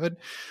their neighborhood,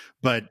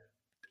 but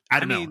I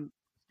don't know.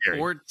 Scary.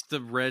 Or it's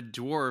the red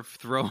dwarf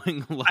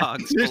throwing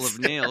logs full of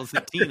nails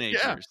at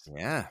teenagers.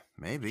 Yeah,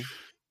 maybe.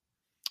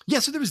 Yeah,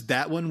 so there was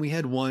that one. We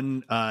had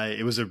one.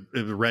 It was a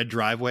red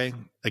driveway.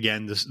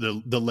 Again,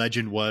 the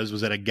legend was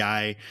that a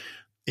guy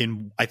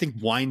in, I think,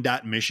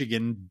 Wyandotte,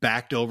 Michigan,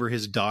 backed over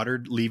his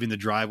daughter leaving the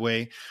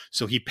driveway.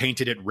 So he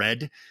painted it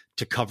red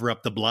to cover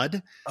up the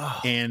blood.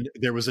 Oh. And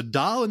there was a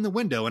doll in the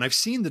window. And I've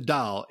seen the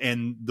doll,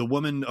 and the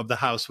woman of the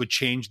house would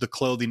change the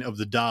clothing of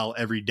the doll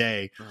every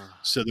day. Oh.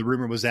 So the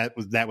rumor was that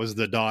was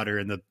the daughter,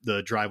 and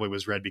the driveway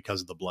was red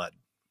because of the blood.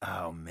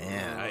 Oh,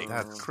 man.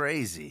 That's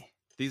crazy.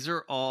 These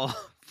are all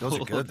those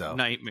are good, though.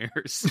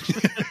 Nightmares.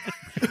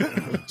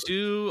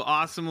 Two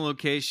awesome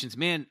locations,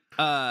 man.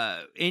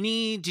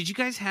 Did you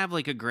guys have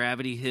like a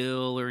gravity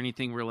hill or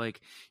anything where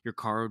like your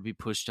car would be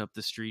pushed up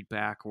the street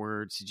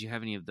backwards? Did you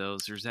have any of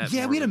those, or is that?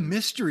 Yeah, we had a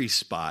mystery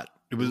spot.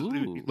 It was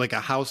like a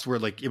house where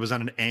like it was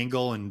on an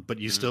angle, but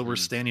you still were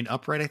standing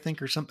upright, I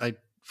think, or something. I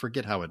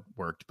forget how it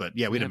worked, but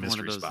yeah, we had a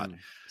mystery spot.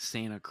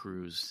 Santa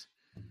Cruz.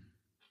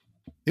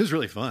 It was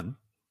really fun.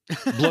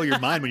 Blow your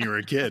mind when you were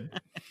a kid.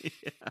 Yeah.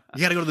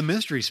 You got to go to the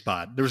mystery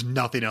spot. There was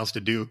nothing else to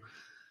do.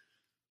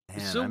 Man,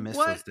 so I miss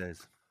those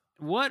days.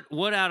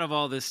 What out of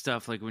all this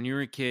stuff, like when you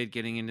were a kid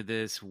getting into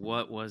this,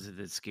 what was it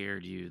that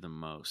scared you the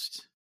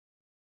most?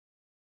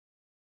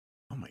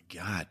 Oh my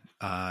God.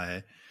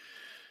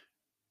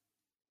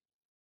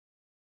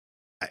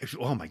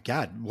 Oh my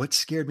God. What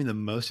scared me the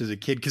most as a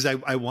kid? Because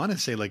I want to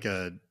say like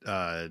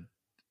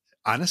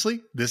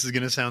honestly, this is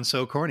going to sound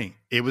so corny.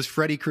 It was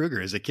Freddy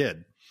Krueger as a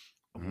kid.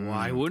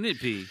 Why wouldn't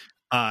it be?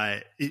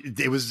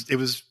 It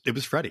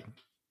was Freddy.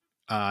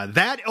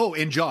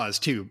 And Jaws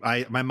too.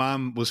 My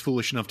mom was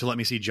foolish enough to let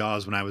me see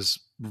Jaws when I was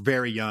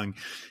very young,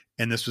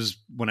 and this was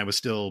when I was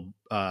still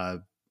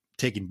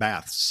taking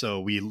baths.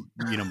 So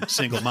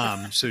single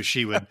mom. So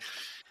she would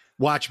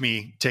watch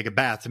me take a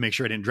bath to make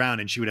sure I didn't drown,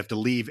 and she would have to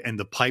leave, and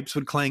the pipes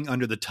would clang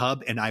under the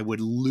tub, and I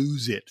would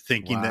lose it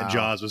thinking that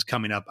Jaws was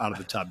coming up out of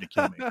the tub to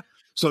kill me.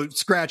 So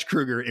scratch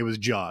Krueger, it was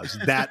Jaws.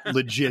 That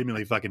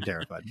legitimately fucking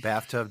terrified me.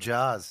 Bathtub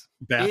Jaws.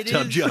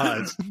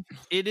 Jaws.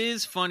 It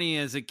is funny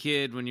as a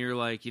kid when you're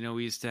like, we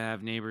used to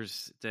have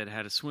neighbors that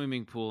had a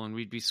swimming pool, and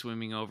we'd be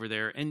swimming over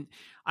there. And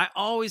I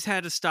always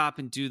had to stop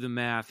and do the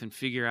math and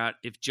figure out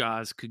if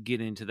Jaws could get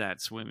into that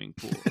swimming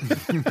pool.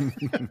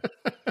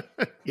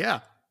 Yeah.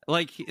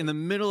 like in the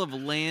middle of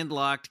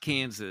landlocked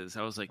Kansas.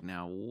 I was like,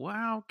 now,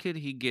 how could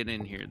he get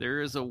in here?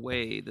 There is a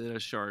way that a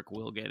shark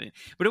will get in.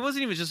 But it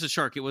wasn't even just a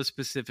shark. It was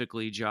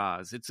specifically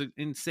Jaws. It's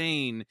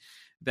insane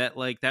that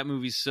like that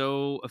movie's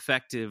so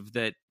effective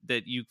that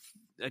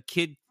a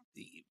kid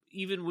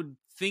even would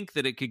think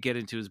that it could get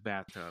into his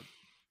bathtub.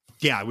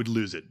 Yeah, I would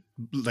lose it.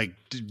 Like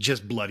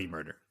just bloody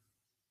murder.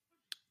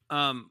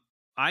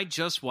 I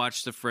just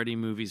watched the Freddy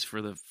movies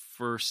for the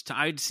first time.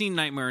 I'd seen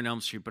Nightmare on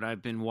Elm Street, but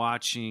I've been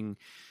watching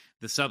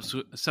the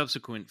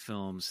subsequent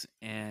films.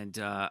 And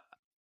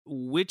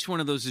which one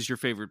of those is your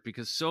favorite?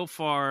 Because so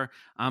far,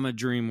 I'm a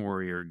Dream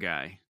Warrior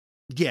guy.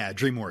 Yeah,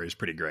 Dream Warrior is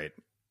pretty great.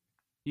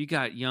 You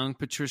got young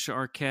Patricia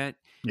Arquette.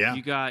 Yeah.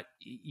 You got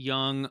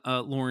young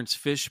Lawrence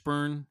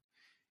Fishburne.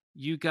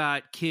 You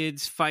got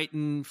kids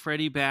fighting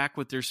Freddy back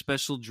with their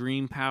special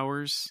dream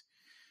powers.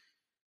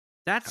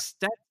 That.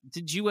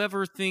 Did you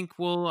ever think,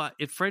 well,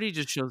 if Freddy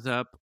just shows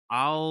up,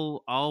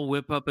 I'll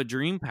whip up a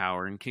dream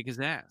power and kick his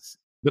ass?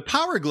 The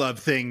Power Glove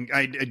thing,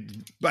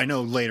 I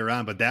know later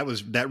on, but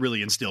that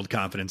really instilled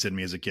confidence in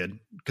me as a kid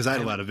because I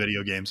had a lot of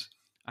video games.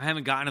 I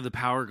haven't gotten to the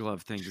Power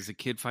Glove thing. Does a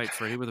kid fight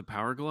Freddy with a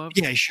Power Glove?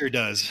 Yeah, he sure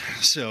does.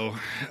 So,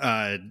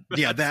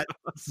 yeah, that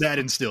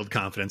instilled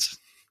confidence.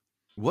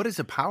 What is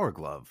a Power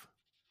Glove?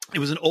 It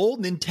was an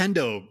old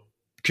Nintendo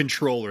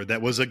controller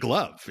that was a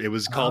glove. It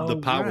was called the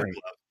Power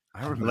Glove.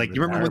 I remember. Like,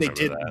 you remember when they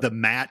did that. the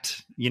mat,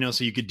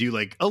 so you could do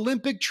like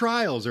Olympic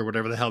trials or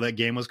whatever the hell that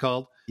game was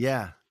called?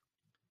 Yeah.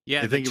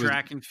 Yeah, I think it was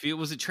track and field.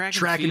 Was it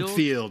track and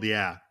field?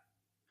 Yeah.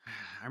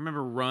 I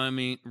remember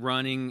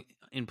running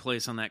in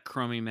place on that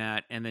crummy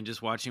mat and then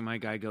just watching my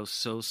guy go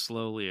so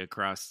slowly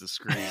across the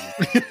screen.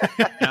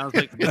 And I was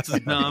like, this is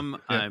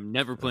dumb. I'm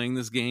never playing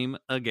this game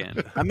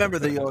again. I remember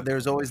there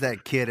was always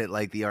that kid at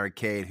like the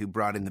arcade who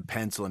brought in the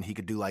pencil and he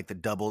could do like the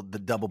double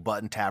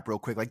button tap real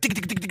quick, like tick,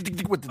 tick, tick, tick, tick,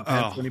 tick, with the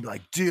pencil. And he'd be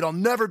like, dude, I'll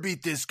never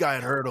beat this guy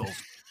at hurdles.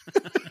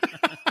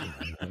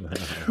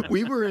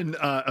 We were in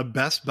a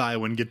Best Buy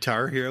when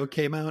Guitar Hero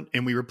came out,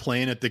 and we were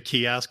playing at the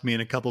kiosk, me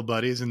and a couple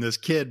buddies, and this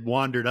kid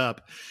wandered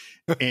up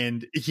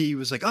and he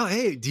was like, oh,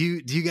 hey, do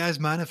you guys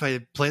mind if I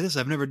play this?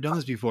 I've never done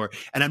this before.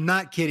 And I'm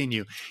not kidding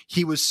you.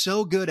 He was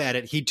so good at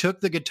it. He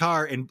took the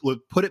guitar and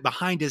put it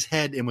behind his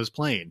head and was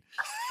playing.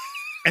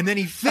 And then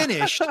he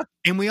finished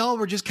and we all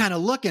were just kind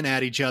of looking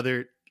at each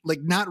other,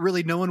 like not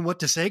really knowing what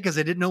to say because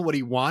I didn't know what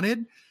he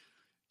wanted.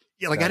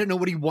 Yeah, like I didn't know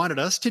what he wanted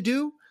us to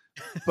do.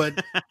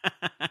 But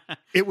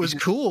it was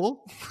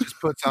cool. Just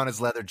puts on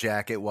his leather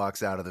jacket,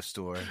 walks out of the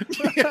store. What's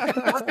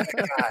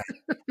that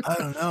guy? I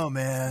don't know,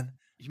 man.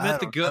 You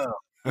met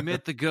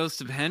the ghost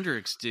of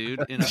Hendrix,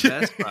 dude, in a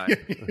Best Buy.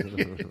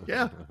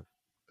 Yeah.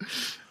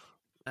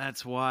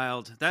 That's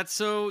wild. That's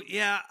so,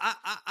 yeah,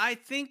 I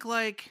think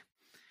like,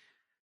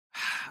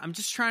 I'm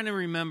just trying to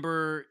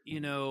remember,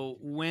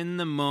 when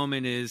the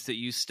moment is that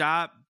you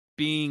stop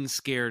being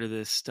scared of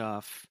this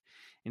stuff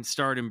and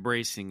start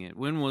embracing it.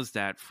 When was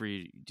that for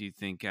you, do you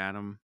think,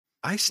 Adam?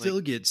 I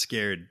still get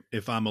scared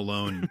if I'm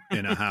alone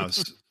in a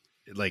house.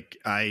 Like,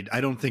 I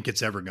don't think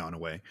it's ever gone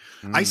away.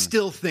 I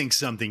still think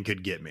something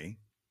could get me.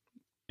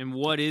 And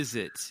what is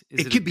it?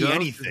 It could be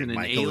anything. Is it an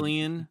Michael.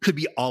 alien? Could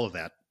be all of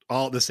that,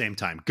 all at the same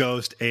time.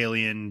 Ghost,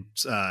 alien,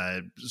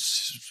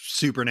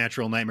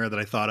 supernatural nightmare that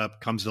I thought up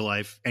comes to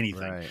life.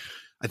 Anything. Right.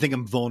 I think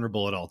I'm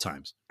vulnerable at all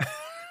times.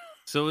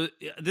 So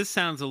this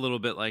sounds a little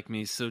bit like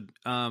me. So,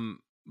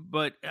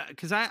 but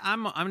because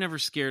I'm never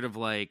scared of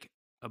like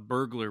a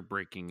burglar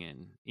breaking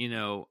in.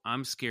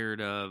 I'm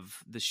scared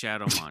of the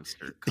shadow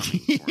monster coming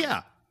for me.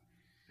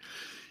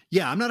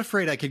 Yeah, I'm not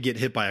afraid I could get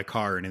hit by a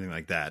car or anything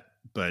like that.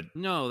 But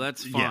no,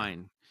 that's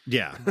fine.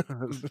 Yeah.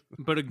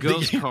 But a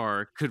ghost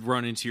car could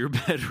run into your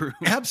bedroom.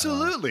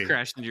 Absolutely.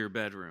 Crash into your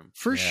bedroom.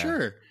 For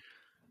sure.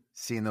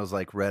 Seeing those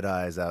like red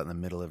eyes out in the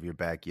middle of your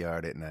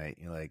backyard at night,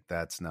 you're like,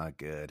 that's not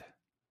good.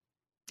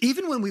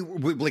 Even when we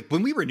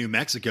were in New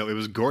Mexico, it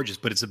was gorgeous,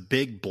 but it's a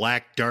big,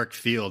 black, dark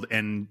field,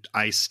 and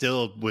I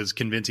still was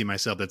convincing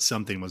myself that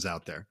something was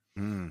out there.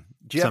 Do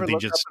you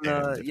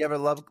ever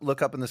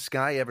look up in the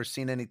sky? You ever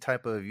seen any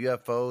type of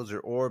UFOs or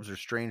orbs or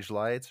strange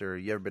lights, or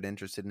you ever been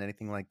interested in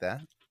anything like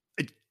that?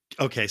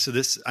 Okay, so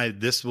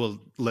this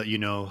will let you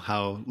know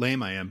how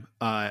lame I am.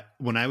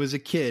 When I was a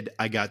kid,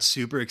 I got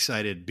super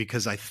excited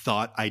because I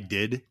thought I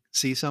did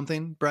see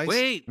something, Bryce.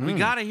 Wait, we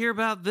got to hear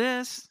about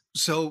this.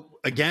 So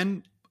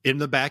again, in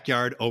the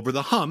backyard, over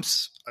the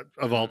humps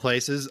of all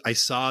places, I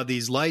saw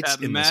these lights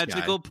in the sky.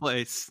 Magical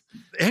place.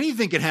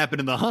 Anything can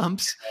happen in the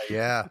humps.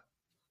 Yeah.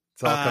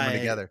 It's all coming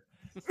together.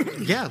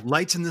 Yeah,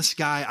 lights in the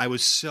sky. I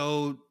was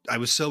so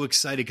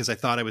excited because I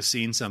thought I was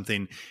seeing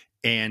something,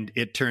 and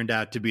it turned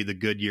out to be the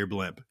Goodyear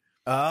blimp.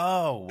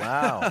 Oh,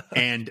 wow.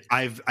 And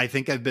I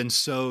think I've been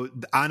so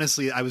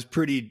honestly, I was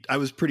pretty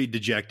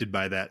dejected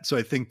by that. So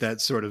I think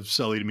that sort of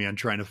sullied me on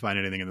trying to find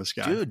anything in the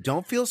sky. Dude,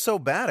 don't feel so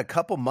bad. A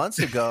couple months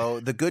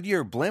ago, the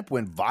Goodyear blimp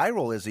went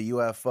viral as a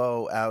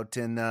UFO out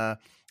in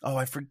Oh,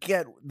 I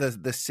forget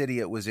the city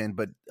it was in,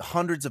 but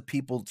hundreds of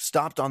people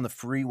stopped on the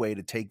freeway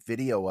to take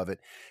video of it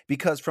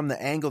because from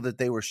the angle that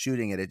they were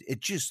shooting it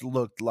just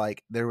looked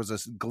like there was a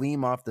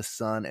gleam off the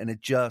sun, and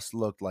it just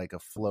looked like a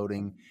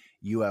floating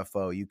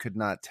UFO. You could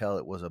not tell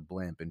it was a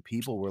blimp, and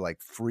people were like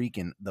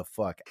freaking the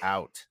fuck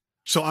out.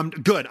 So I'm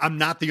good. I'm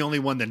not the only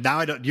one then. Now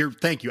I don't.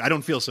 Thank you. I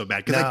don't feel so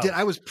bad because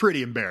I was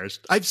pretty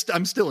embarrassed.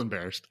 I'm still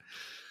embarrassed.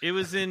 It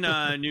was in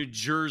New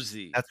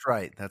Jersey. That's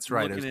right.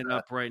 I'm looking it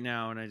up right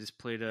now, and I just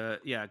played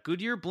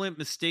Goodyear blimp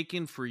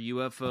mistaken for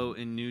UFO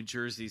in New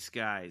Jersey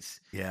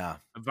skies. Yeah.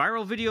 A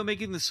viral video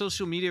making the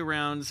social media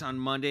rounds on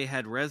Monday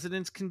had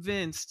residents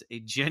convinced a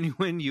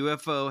genuine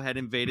UFO had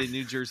invaded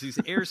New Jersey's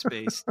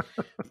airspace,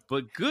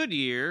 but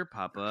Goodyear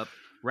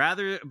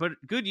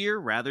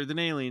rather than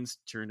aliens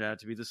turned out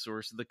to be the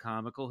source of the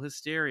comical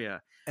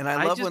hysteria. And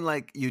I love when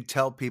like you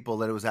tell people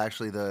that it was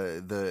actually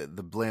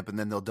the blimp, and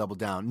then they'll double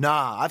down.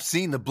 Nah, I've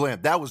seen the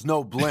blimp. That was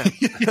no blimp.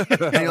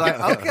 And you're like,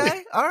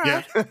 okay, all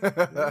right.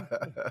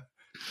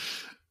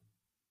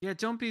 Yeah,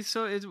 don't be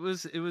so.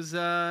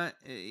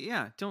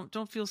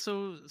 Don't feel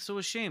so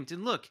ashamed.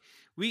 And look,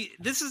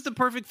 this is the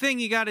perfect thing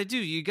you got to do.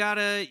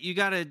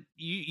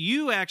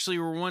 You actually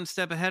were one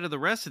step ahead of the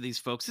rest of these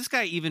folks. This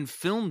guy even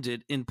filmed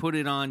it and put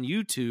it on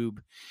YouTube,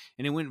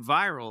 and it went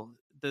viral.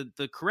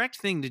 The correct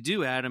thing to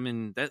do, Adam,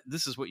 and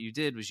this is what you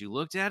did, was you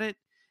looked at it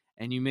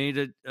and you made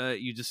it.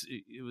 You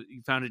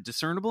found it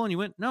discernible, and you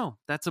went, "No,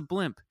 that's a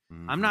blimp.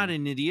 Mm-hmm. I'm not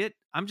an idiot.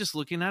 I'm just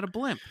looking at a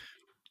blimp."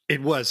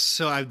 It was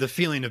so. I have the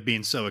feeling of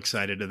being so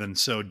excited and then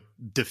so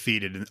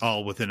defeated, and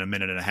all within a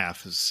minute and a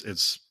half.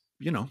 It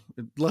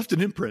left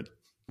an imprint.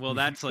 Well,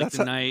 that's like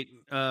the night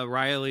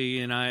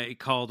Riley and I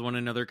called one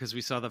another because we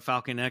saw the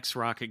Falcon X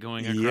rocket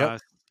going across. Yep.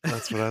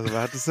 That's what I was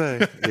about to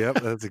say. Yep,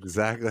 that's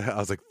exactly. I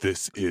was like,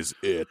 "This is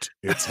it.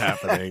 It's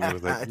happening." I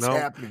was like, "It's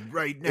happening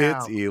right now."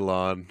 It's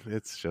Elon.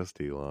 It's just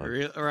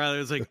Elon. Riley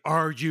was like,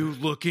 "Are you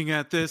looking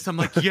at this?" I'm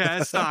like,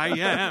 "Yes, I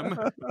am."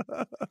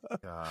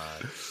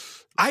 God.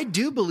 I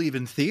do believe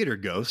in theater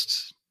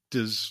ghosts.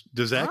 Does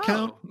that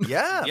count?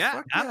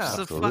 Yeah,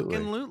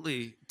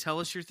 absolutely. Tell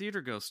us your theater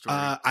ghost story.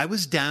 I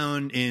was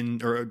down in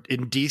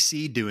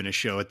DC doing a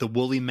show at the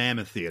Woolly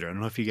Mammoth Theater. I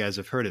don't know if you guys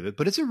have heard of it,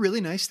 but it's a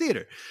really nice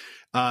theater,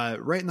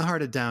 right in the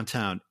heart of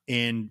downtown.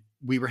 And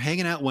we were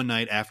hanging out one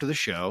night after the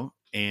show,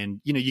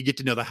 and you get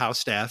to know the house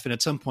staff, and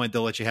at some point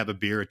they'll let you have a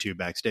beer or two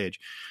backstage.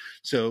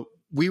 So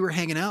we were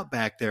hanging out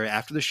back there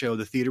after the show.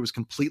 The theater was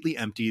completely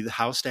empty. The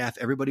house staff,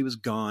 everybody was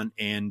gone,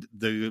 and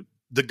the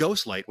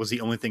ghost light was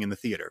the only thing in the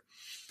theater.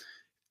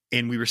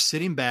 And we were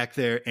sitting back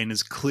there, and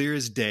as clear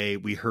as day,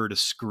 we heard a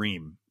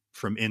scream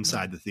from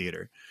inside the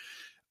theater.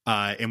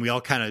 And we all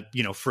kind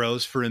of,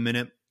 froze for a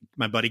minute.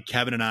 My buddy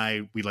Kevin and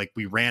I,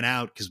 we ran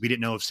out because we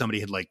didn't know if somebody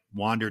had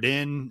wandered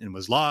in and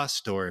was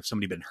lost, or if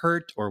somebody had been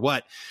hurt or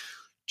what.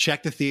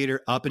 Checked the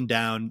theater up and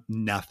down,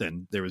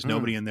 nothing. There was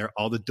nobody in there.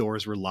 All the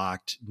doors were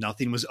locked.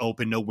 Nothing was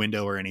open, no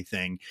window or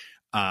anything.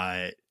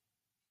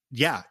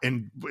 Yeah,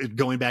 and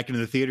going back into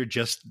the theater,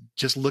 just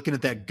looking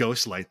at that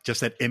ghost light, just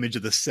that image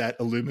of the set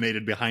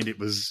illuminated behind it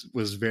was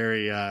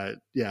very, it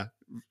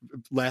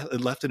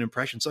left an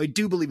impression. So I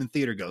do believe in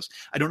theater ghosts.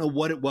 I don't know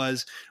what it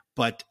was,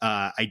 but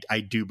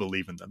I do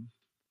believe in them.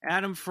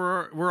 Adam,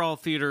 we're all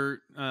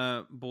theater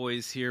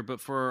boys here, but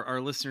for our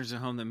listeners at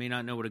home that may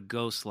not know what a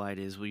ghost light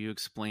is, will you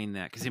explain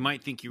that? Because they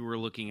might think you were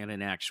looking at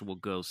an actual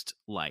ghost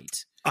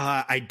light.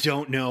 I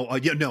don't know.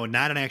 No,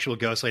 not an actual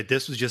ghost light.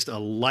 This was just a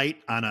light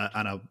on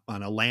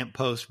a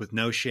lamppost with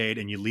no shade,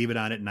 and you leave it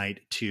on at night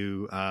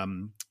to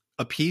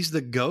appease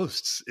the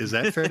ghosts. Is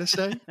that fair to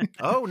say?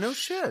 Oh, no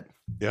shit.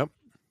 Yep.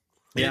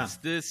 Yeah.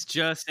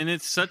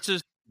 It's such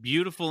a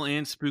beautiful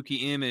and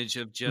spooky image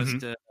of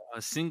just a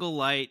single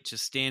light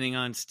just standing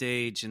on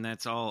stage, and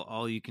that's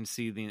all you can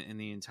see in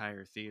the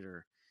entire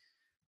theater.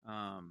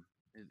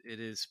 It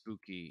is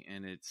spooky,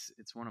 and it's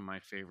one of my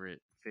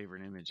favorite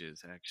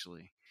images,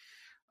 actually.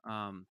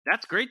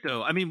 That's great,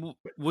 though. I mean,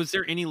 was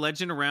there any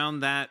legend around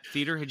that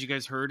theater? Had you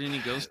guys heard any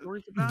ghost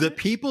stories about it?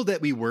 People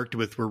that we worked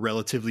with were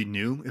relatively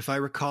new, if I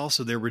recall,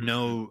 so there were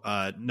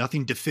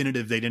nothing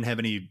definitive. They didn't have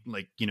any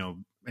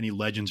any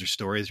legends or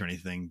stories or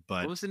anything.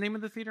 But what was the name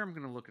of the theater? I'm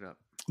going to look it up.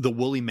 The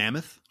Woolly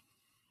Mammoth.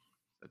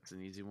 That's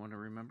an easy one to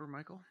remember,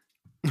 Michael.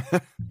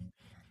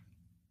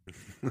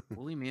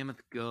 Woolly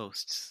Mammoth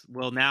ghosts.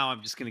 Well, now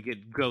I'm just going to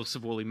get ghosts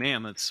of woolly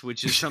mammoths,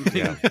 which is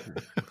something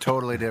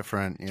totally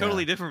different. Yeah.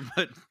 Totally different,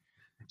 but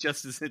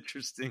just as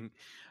interesting.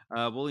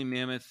 Woolly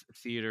Mammoth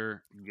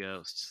Theater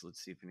ghosts. Let's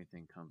see if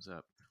anything comes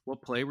up.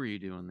 What play were you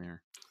doing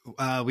there?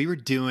 We were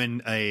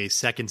doing a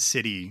Second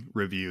City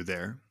review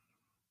there.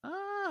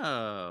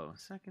 Oh,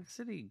 Second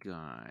City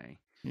guy.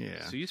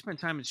 Yeah. So you spent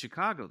time in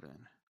Chicago then?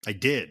 I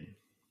did.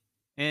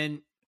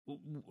 And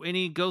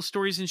any ghost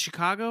stories in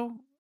Chicago?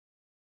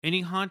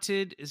 Any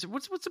haunted?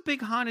 What's a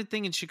big haunted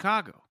thing in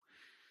Chicago?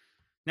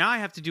 Now I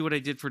have to do what I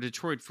did for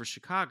Detroit for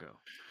Chicago.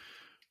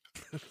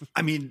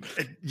 I mean,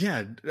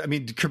 yeah. I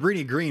mean,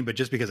 Cabrini Green, but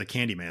just because of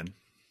Candyman.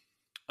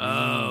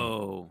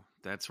 Oh,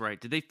 that's right.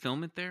 Did they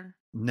film it there?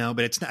 No,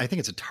 but it's not. I think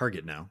it's a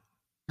Target now.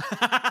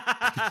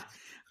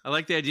 I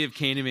like the idea of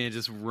Candyman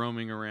just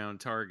roaming around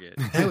Target.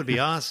 That would be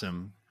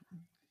awesome.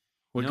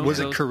 No, Was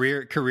it those-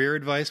 career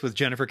advice with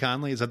Jennifer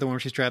Connelly? Is that the one where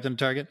she's trapped in a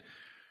Target?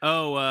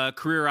 Oh,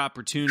 career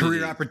opportunity.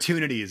 Career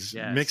opportunities.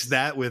 Yes. Mix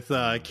that with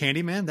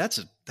Candyman.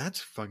 That's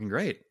fucking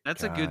great.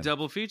 That's a good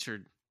double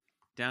feature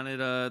down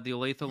at the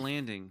Olathe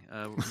Landing,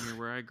 near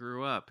where I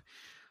grew up.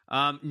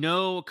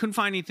 No, couldn't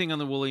find anything on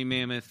the Woolly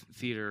Mammoth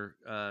Theater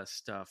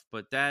stuff,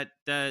 but that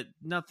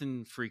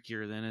nothing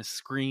freakier than a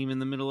scream in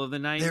the middle of the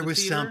night. There in the was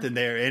theater. something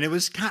there, and it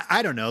was kind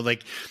I don't know,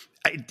 like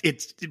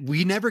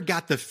we never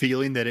got the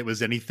feeling that it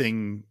was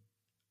anything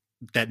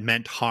that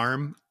meant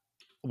harm.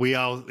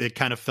 It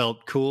kind of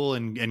felt cool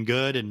and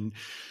good, and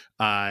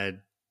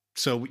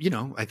so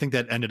I think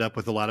that ended up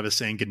with a lot of us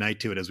saying goodnight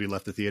to it as we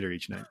left the theater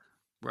each night.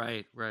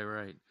 Right.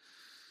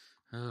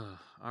 Oh,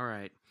 all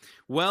right.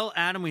 Well,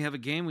 Adam, we have a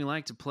game we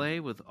like to play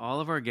with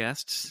all of our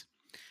guests.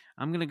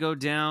 I'm going to go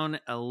down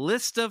a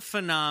list of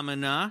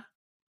phenomena,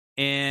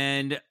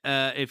 and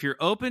if you're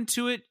open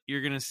to it,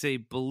 you're going to say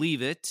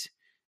believe it.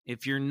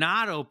 If you're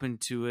not open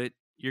to it,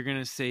 you're going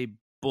to say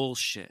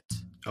bullshit.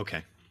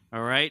 Okay.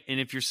 All right? And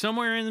if you're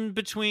somewhere in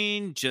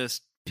between,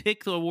 just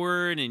pick the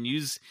word and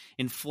use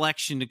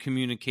inflection to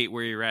communicate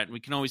where you're at. And we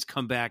can always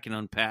come back and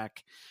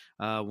unpack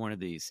one of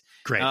these.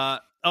 Great.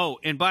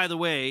 And by the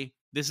way,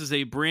 this is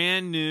a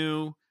brand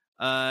new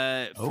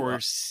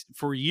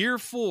for year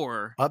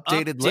 4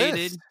 Updated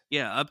list.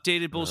 Yeah,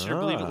 updated bullshit or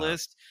believe it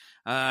list.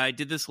 I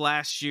did this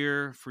last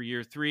year for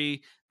year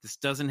 3. This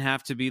doesn't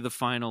have to be the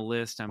final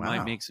list. I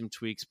might make some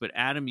tweaks, but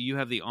Adam, you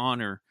have the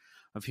honor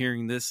of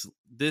hearing this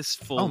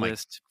full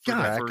list for the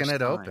Cracking first it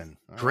time. open.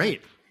 All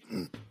Great.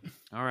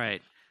 All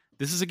right.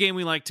 This is a game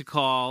we like to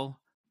call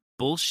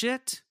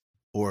Bullshit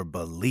Or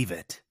Believe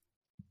It.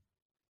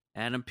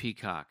 Adam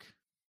Peacock.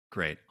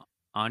 Great.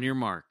 On your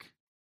mark.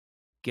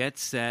 Get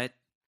set.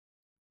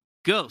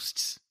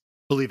 Ghosts.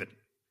 Believe it.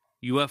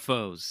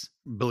 UFOs.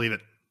 Believe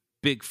it.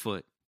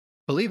 Bigfoot.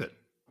 Believe it.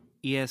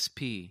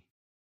 ESP.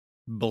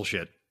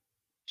 Bullshit.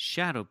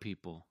 Shadow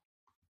people.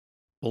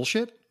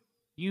 Bullshit.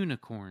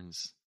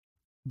 Unicorns.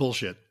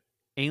 Bullshit.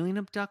 Alien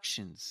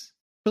abductions.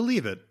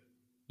 Believe it.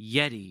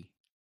 Yeti.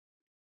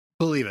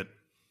 Believe it.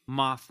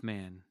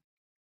 Mothman.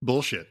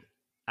 Bullshit.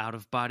 Out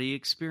of body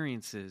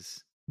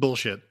experiences.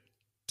 Bullshit.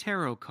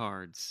 Tarot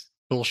cards.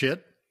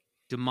 Bullshit.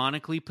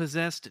 Demonically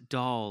possessed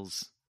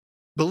dolls.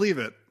 Believe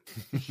it.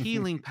 The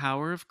healing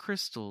power of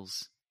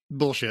crystals.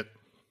 Bullshit.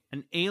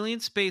 An alien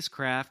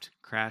spacecraft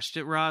crashed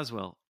at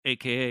Roswell,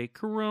 aka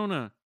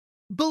Corona.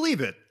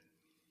 Believe it.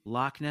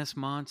 Loch Ness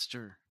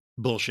Monster.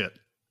 Bullshit.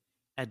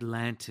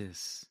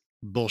 Atlantis.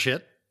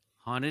 Bullshit.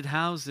 Haunted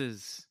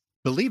houses.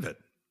 Believe it.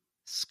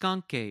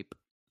 Skunk ape.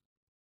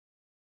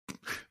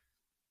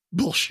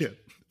 Bullshit.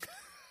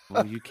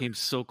 Oh, you came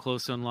so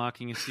close to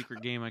unlocking a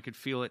secret game. I could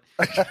feel it.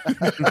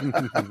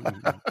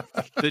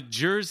 The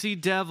Jersey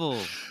Devil.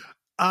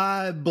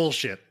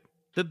 Bullshit.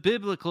 The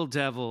Biblical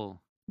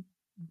Devil.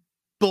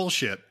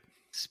 Bullshit.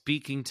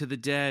 Speaking to the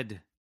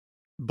dead.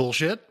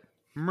 Bullshit.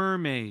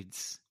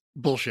 Mermaids.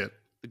 Bullshit.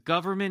 The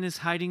government is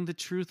hiding the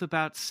truth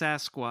about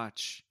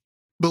Sasquatch.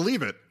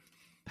 Believe it.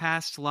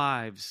 Past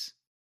lives.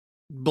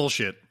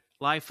 Bullshit.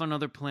 Life on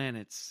other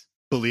planets.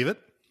 Believe it.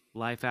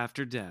 Life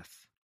after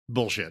death.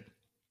 Bullshit.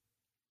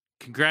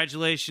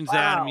 Congratulations, Wow.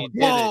 Adam. You did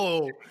it.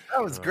 Whoa.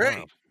 That was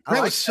great.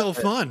 That was so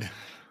fun.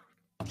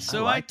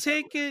 So I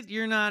take it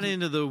you're not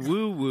into the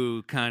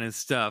woo-woo kind of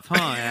stuff,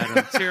 huh,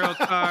 Adam? Tarot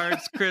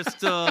cards,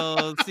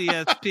 crystals,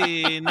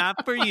 CSP,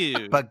 not for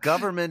you. But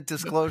government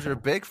disclosure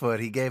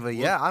Bigfoot, he gave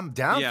I'm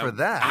down for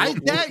that.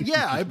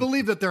 I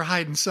believe that they're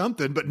hiding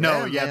something, but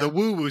no, Yeah, man. the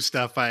woo-woo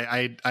stuff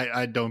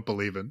I don't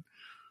believe in.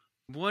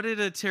 What did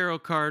a tarot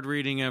card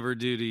reading ever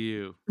do to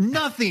you?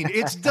 Nothing.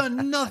 It's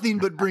done nothing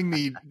but bring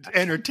me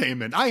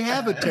entertainment. I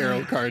have a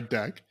tarot card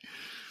deck.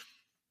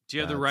 Do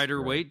you have the That's Rider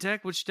great. Waite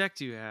deck? Which deck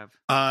do you have?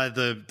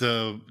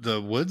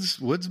 The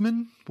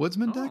woodsman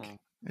deck, Oh.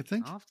 I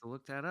think. I'll have to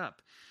look that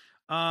up.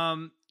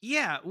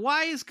 Yeah.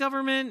 Why is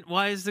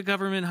the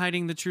government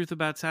hiding the truth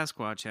about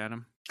Sasquatch,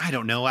 Adam? I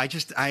don't know. I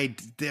just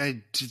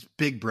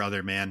Big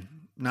Brother, man.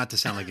 Not to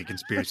sound like a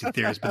conspiracy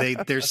theorist,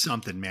 but there's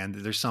something, man.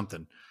 There's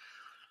something.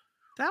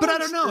 But I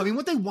don't know. I mean,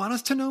 what they want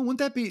us to know, wouldn't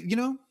that be,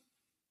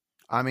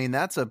 I mean,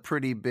 that's a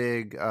pretty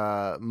big,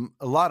 a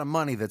lot of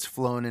money that's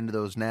flown into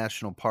those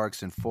national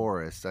parks and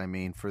forests. I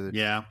mean,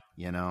 Yeah.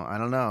 I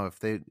don't know if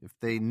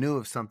they knew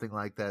of something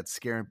like that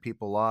scaring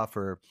people off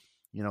or,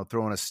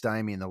 throwing a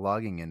stymie in the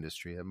logging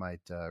industry, it might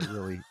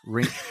really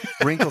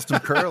wrinkle some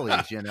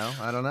curlies.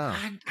 I don't know.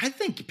 I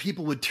think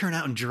people would turn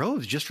out in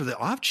droves just for the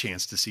off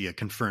chance to see a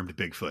confirmed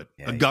Bigfoot,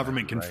 Yeah, a you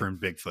government might be right.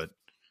 confirmed Bigfoot.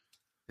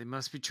 They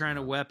must be trying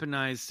to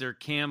weaponize their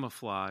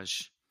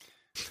camouflage.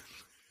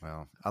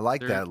 Well, I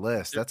like that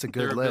list. That's a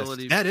good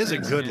list. That is a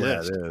good Yeah,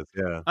 list. it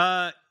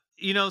is.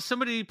 Yeah.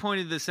 Somebody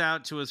pointed this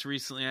out to us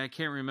recently. I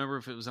can't remember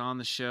if it was on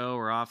the show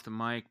or off the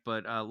mic,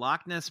 but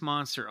Loch Ness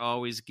Monster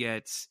always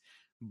gets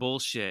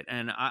bullshit.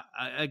 And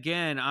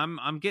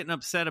I'm getting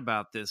upset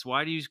about this.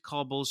 Why do you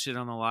call bullshit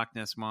on the Loch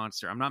Ness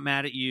Monster? I'm not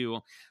mad at you.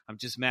 I'm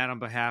just mad on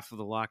behalf of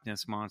the Loch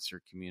Ness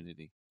Monster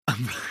community.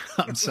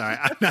 I'm sorry.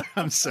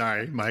 I'm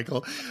sorry,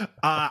 Michael.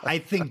 I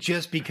think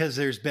just because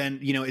there's been,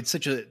 it's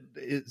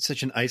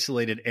such an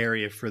isolated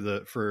area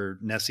for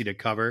Nessie to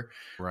cover,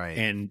 right?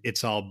 And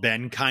it's all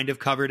been kind of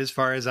covered as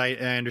far as I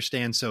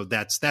understand. So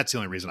that's the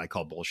only reason I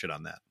call bullshit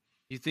on that.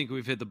 You think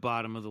we've hit the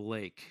bottom of the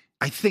lake?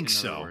 I think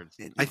so.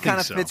 It kind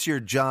of fits your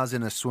Jaws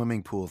in a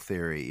swimming pool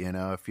theory.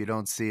 If you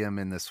don't see him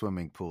in the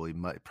swimming pool, he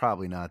might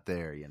probably not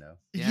there.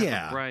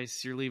 Yeah.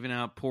 Bryce, you're leaving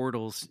out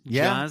portals.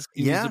 Yeah, Jaws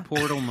is a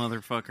portal,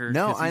 motherfucker.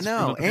 No, I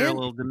know. From a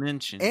parallel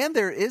dimension, and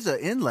there is an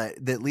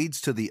inlet that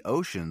leads to the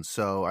ocean.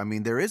 So, I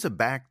mean, there is a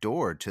back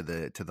door to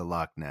the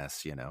Loch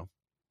Ness.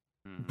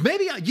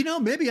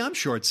 Maybe I'm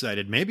short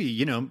sighted.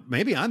 Maybe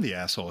I'm the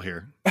asshole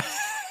here.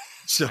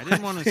 So I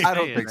didn't want to say I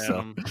don't think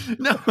so.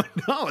 No.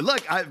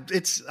 Look,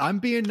 I'm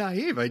being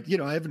naive. I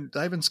haven't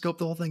scoped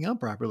the whole thing out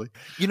properly.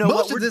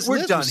 What?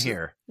 We're done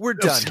here. We're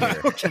done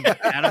here.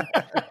 Adam,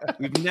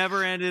 we've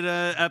never ended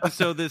an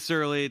episode this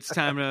early. It's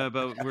time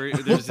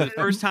there's the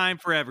first time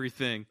for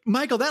everything.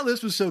 Michael, that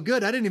list was so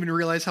good. I didn't even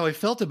realize how I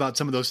felt about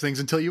some of those things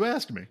until you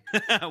asked me.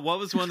 What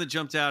was one that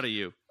jumped out at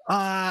you?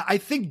 I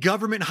think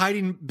government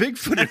hiding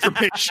Bigfoot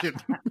information.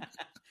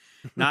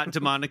 Not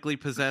demonically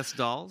possessed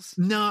dolls?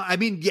 No, I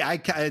mean, yeah, I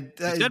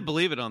did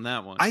believe it on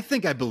that one. I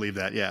think I believe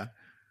that, yeah.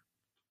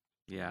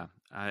 Yeah,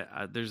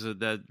 there's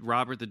that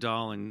Robert the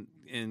doll in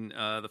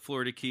the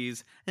Florida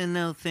Keys, and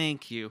no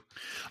thank you.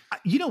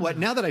 You know what?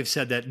 Now that I've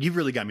said that, you've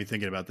really got me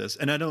thinking about this,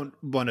 and I don't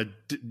want to,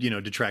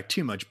 detract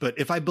too much, but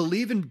if I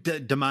believe in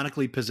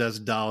demonically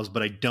possessed dolls,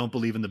 but I don't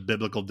believe in the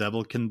biblical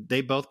devil, can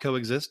they both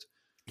coexist?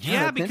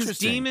 Yeah, because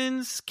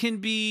demons can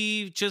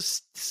be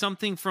just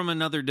something from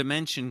another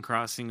dimension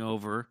crossing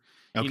over.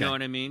 You know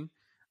what I mean?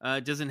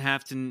 It doesn't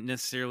have to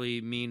necessarily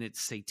mean it's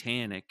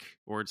satanic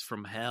or it's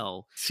from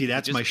hell. See,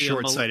 that's my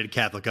short-sighted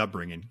Catholic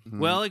upbringing.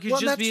 Well, it could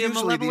just be a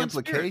malevolent the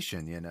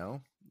implication,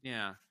 spirit.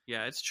 Yeah,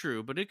 it's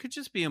true. But it could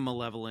just be a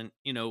malevolent,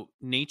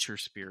 nature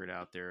spirit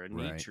out there, a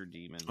nature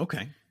demon.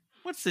 Okay.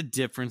 What's the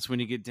difference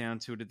when you get down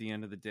to it at the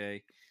end of the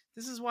day?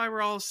 This is why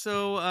we're all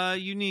so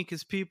unique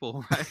as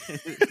people, right?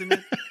 Isn't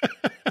it?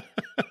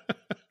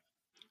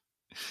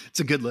 It's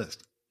a good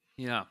list.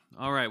 Yeah.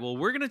 All right. Well,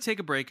 we're going to take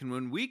a break. And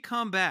when we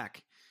come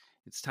back,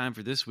 it's time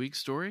for this week's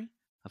story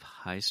of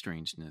high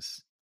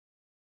strangeness.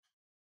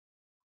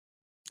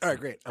 All right,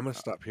 great. I'm going to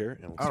stop here.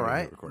 And all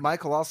right.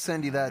 Michael, I'll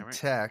send you that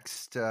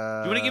text. Do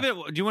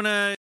you want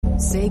to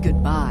say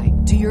goodbye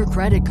to your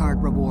credit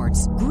card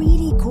rewards?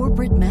 Greedy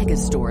corporate mega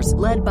stores,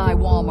 led by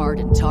Walmart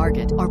and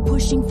Target, are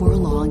pushing for a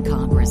law in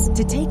Congress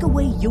to take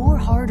away your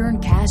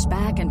hard-earned cash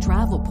back and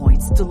travel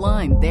points to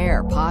line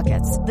their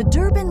pockets. The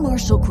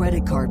Durbin-Marshall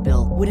credit card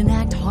bill would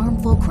enact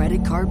harmful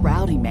credit card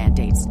routing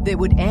mandates that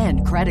would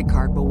end credit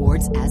card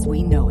rewards as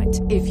we know it.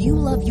 If you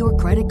love your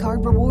credit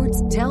card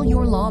rewards, tell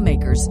your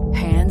lawmakers,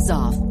 hands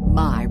off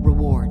my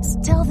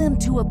rewards. Tell them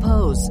to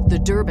oppose the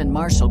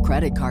Durbin-Marshall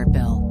credit card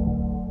bill.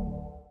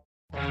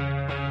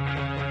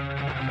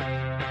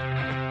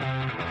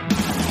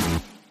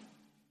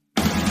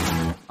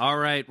 All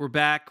right, we're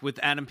back with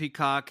Adam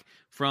Peacock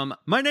from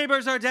My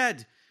Neighbors Are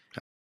Dead.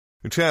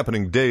 It's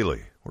happening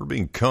daily. We're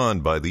being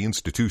conned by the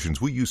institutions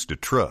we used to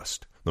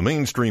trust. The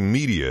mainstream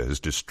media is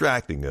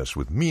distracting us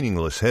with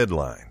meaningless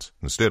headlines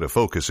instead of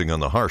focusing on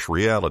the harsh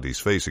realities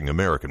facing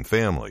American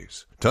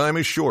families. Time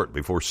is short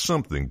before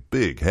something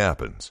big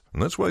happens,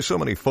 and that's why so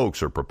many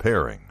folks are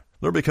preparing.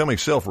 They're becoming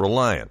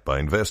self-reliant by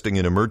investing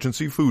in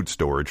emergency food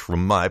storage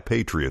from My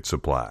Patriot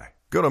Supply.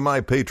 Go to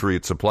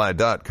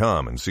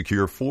MyPatriotSupply.com and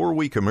secure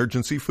 4-week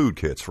emergency food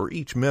kits for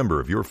each member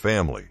of your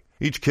family.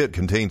 Each kit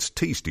contains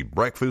tasty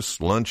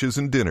breakfasts, lunches,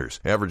 and dinners,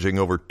 averaging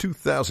over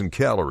 2,000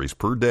 calories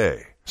per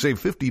day.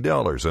 Save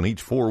 $50 on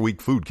each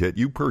 4-week food kit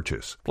you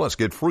purchase. Plus,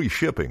 get free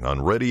shipping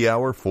on Ready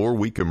Hour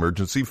 4-week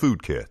emergency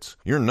food kits.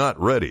 You're not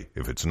ready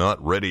if it's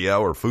not Ready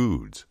Hour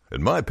foods.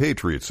 At My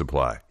Patriot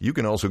Supply, you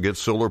can also get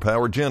solar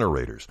power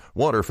generators,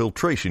 water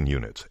filtration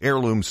units,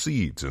 heirloom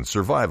seeds, and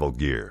survival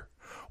gear.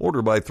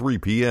 Order by 3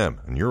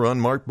 p.m. and your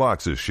unmarked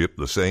boxes ship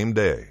the same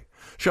day.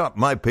 Shop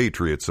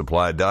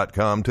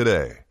MyPatriotSupply.com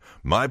today.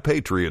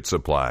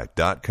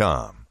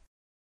 MyPatriotSupply.com.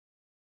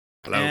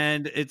 Hello.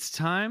 And it's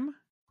time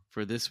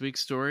for this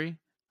week's story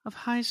of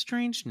high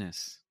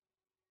strangeness.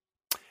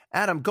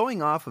 Adam,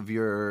 going off of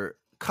your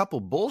couple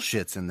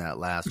bullshits in that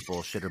last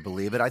bullshit or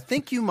believe it, I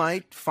think you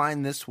might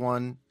find this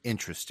one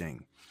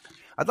interesting.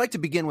 I'd like to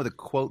begin with a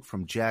quote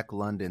from Jack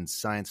London's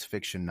science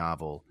fiction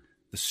novel,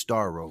 The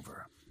Star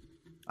Rover.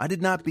 I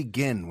did not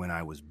begin when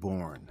I was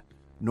born,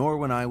 nor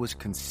when I was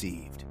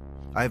conceived.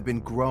 I have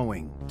been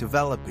growing,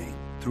 developing,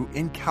 through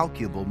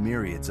incalculable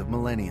myriads of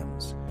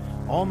millenniums.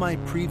 All my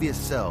previous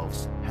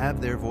selves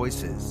have their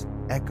voices,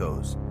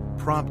 echoes,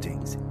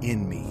 promptings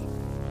in me.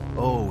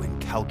 Oh,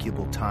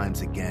 incalculable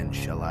times again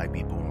shall I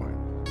be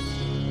born.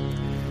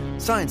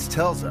 Science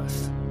tells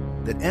us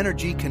that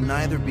energy can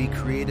neither be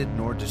created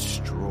nor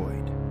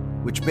destroyed,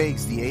 which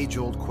begs the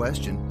age-old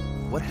question,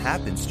 what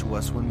happens to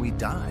us when we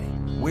die?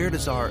 Where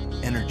does our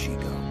energy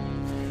go?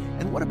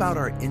 And what about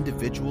our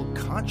individual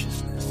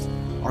consciousness,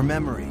 our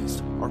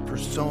memories, our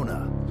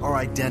persona, our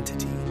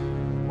identity?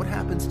 what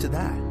happens to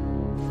that?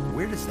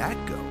 Where does that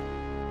go?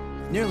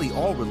 Nearly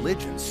all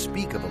religions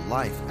speak of a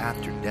life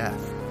after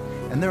death,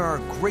 and there are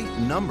a great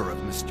number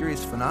of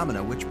mysterious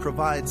phenomena which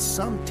provide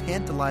some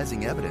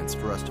tantalizing evidence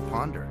for us to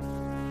ponder,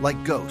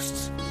 like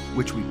ghosts,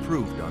 which we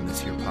proved on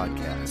this here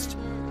podcast,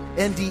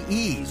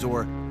 NDEs,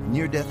 or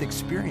near-death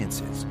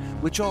experiences,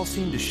 which all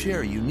seem to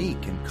share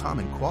unique and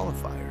common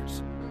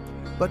qualifiers.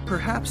 But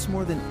perhaps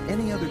more than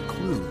any other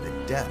clue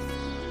that death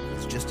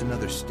is just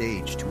another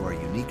stage to our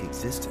unique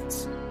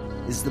existence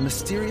is the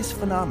mysterious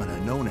phenomena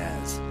known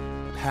as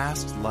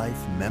past life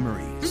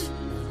memories,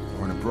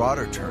 or in a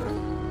broader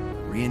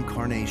term,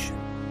 reincarnation.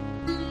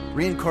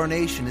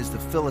 Reincarnation is the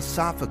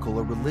philosophical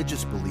or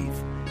religious belief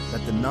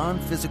that the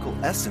non-physical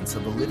essence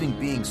of a living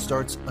being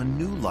starts a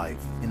new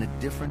life in a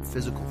different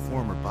physical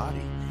form or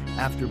body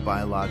after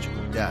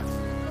biological death.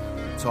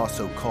 It's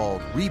also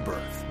called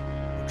rebirth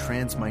or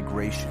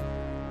transmigration.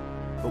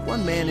 But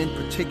one man in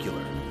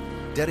particular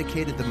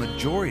dedicated the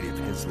majority of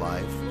his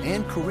life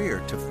and career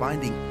to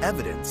finding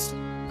evidence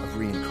of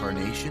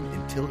reincarnation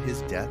until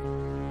his death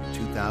in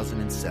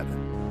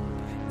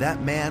 2007.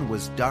 That man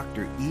was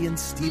Dr. Ian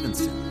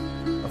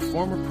Stevenson, a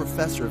former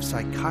professor of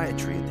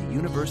psychiatry at the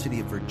University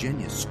of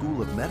Virginia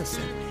School of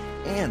Medicine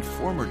and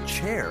former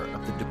chair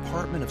of the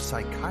Department of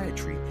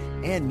Psychiatry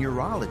and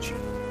Neurology,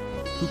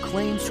 who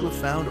claims to have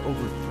found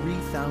over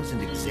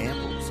 3,000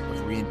 examples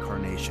of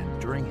reincarnation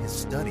during his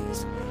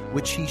studies,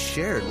 which he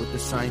shared with the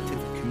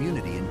scientific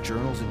community in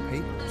journals and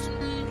papers.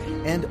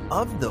 And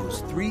of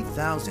those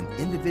 3,000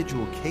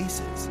 individual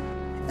cases,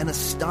 an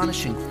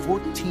astonishing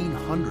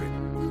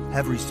 1,400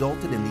 have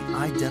resulted in the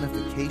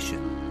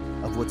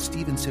identification of what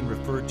Stevenson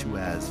referred to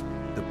as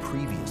the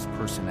previous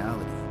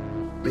personality,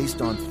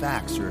 based on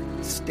facts or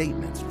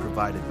statements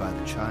provided by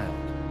the child.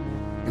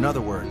 In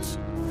other words,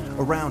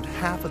 around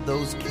half of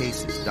those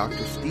cases,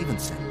 Dr.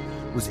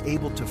 Stevenson was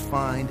able to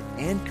find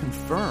and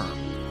confirm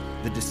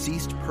the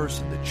deceased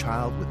person the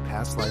child with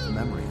past life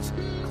memories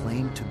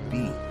claimed to be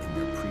in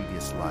their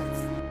previous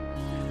life.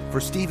 For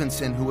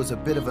Stevenson, who was a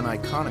bit of an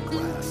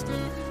iconoclast,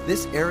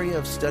 this area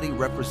of study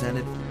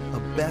represented a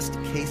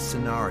best-case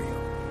scenario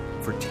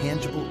for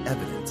tangible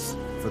evidence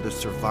for the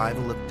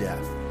survival of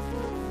death.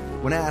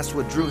 When asked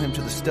what drew him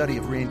to the study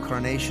of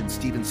reincarnation,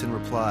 Stevenson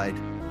replied,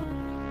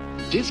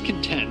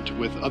 "Discontent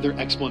with other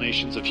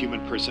explanations of human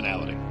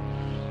personality.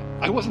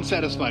 I wasn't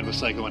satisfied with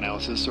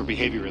psychoanalysis or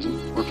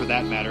behaviorism, or for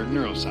that matter,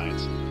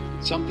 neuroscience.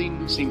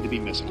 Something seemed to be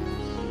missing."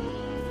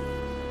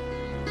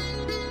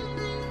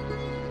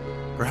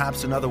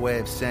 Perhaps another way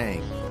of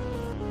saying,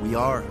 we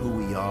are who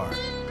we are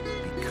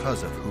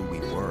because of who we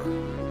were.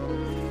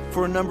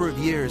 For a number of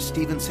years,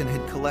 Stevenson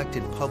had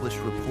collected published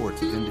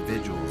reports of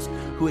individuals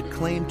who had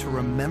claimed to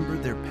remember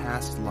their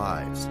past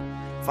lives,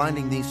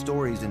 finding these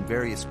stories in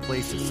various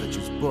places such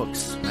as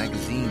books,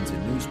 magazines,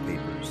 and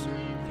newspapers.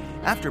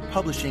 After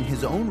publishing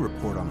his own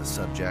report on the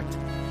subject,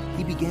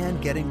 he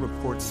began getting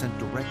reports sent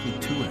directly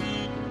to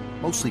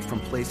him, mostly from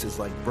places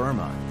like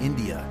Burma,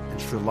 India, and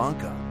Sri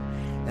Lanka.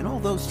 And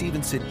although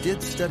Stevenson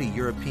did study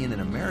European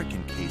and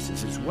American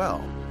cases as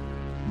well,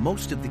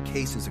 most of the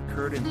cases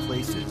occurred in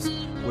places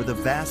where the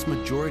vast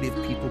majority of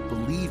people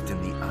believed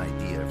in the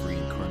idea of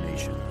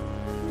reincarnation,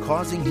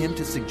 causing him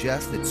to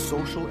suggest that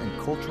social and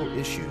cultural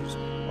issues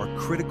are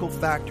critical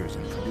factors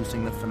in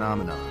producing the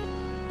phenomenon.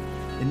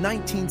 In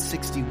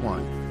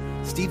 1961,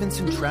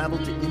 Stevenson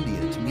traveled to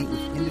India to meet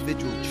with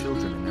individual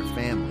children and their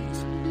families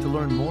to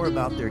learn more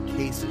about their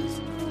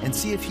cases and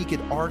see if he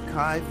could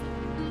archive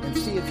and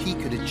see if he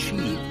could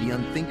achieve the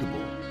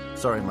unthinkable.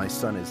 Sorry, my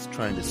son is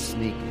trying to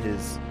sneak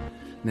his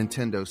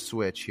Nintendo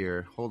Switch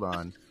here. Hold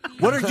on.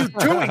 What are you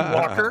doing,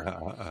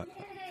 Walker?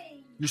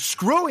 You're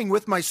screwing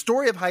with my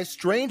story of high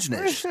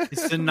strangeness.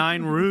 It's the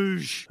Nine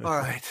Rouge. All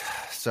right.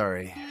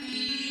 Sorry.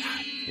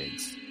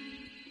 Kids.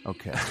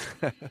 Okay.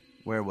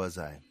 Where was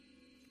I?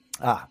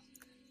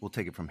 We'll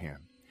take it from here.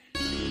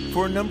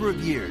 For a number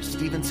of years,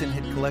 Stevenson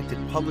had collected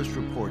published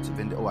reports of...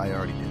 I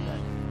already did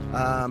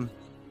that.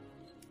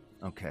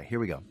 Okay, here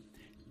we go.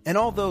 And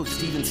although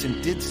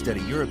Stevenson did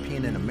study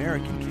European and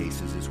American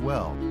cases as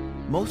well,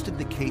 most of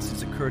the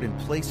cases occurred in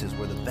places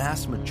where the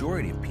vast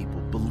majority of people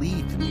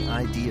believed in the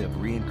idea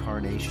of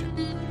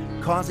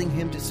reincarnation, causing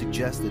him to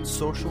suggest that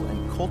social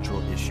and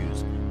cultural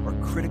issues are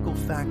critical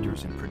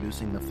factors in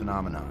producing the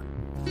phenomenon.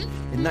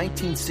 In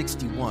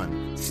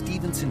 1961,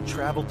 Stevenson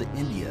traveled to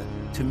India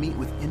to meet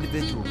with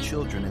individual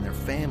children and their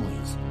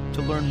families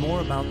to learn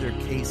more about their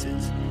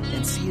cases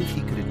and see if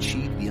he could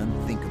achieve the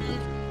unthinkable,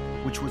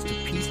 which was to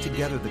piece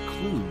together the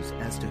clues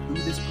as to who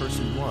this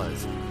person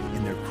was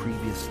in their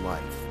previous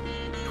life.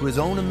 To his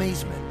own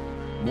amazement,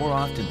 more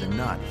often than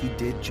not, he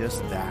did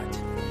just that.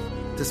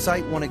 To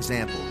cite one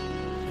example,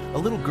 a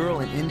little girl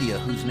in India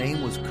whose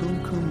name was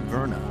Kumkum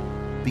Verna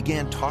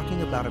began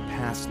talking about a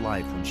past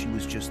life when she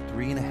was just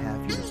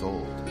 3.5 years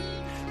old.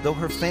 Though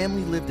her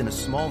family lived in a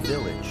small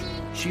village,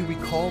 she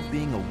recalled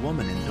being a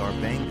woman in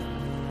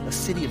Darbhanga, a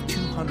city of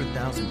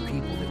 200,000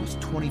 people that was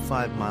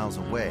 25 miles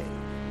away.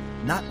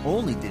 Not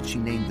only did she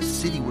name the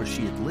city where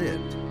she had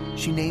lived,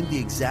 she named the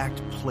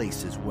exact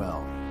place as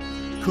well.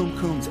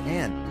 Kumkum's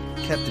aunt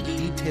kept a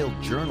detailed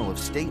journal of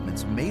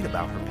statements made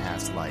about her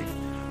past life,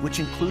 which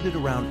included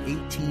around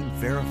 18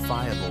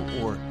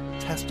 verifiable or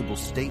testable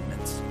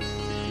statements.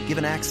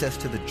 Given access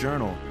to the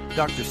journal,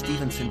 Dr.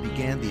 Stevenson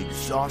began the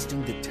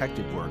exhausting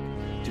detective work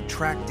to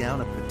track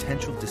down a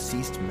potential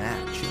deceased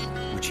match,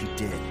 which he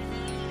did.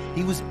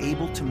 He was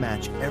able to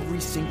match every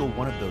single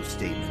one of those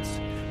statements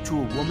to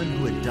a woman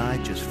who had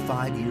died just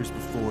 5 years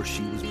before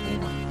she was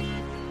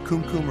born.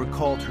 Kumkum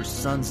recalled her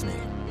son's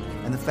name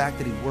and the fact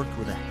that he worked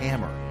with a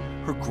hammer,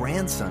 her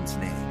grandson's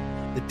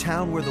name, the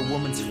town where the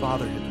woman's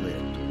father had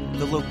lived,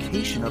 the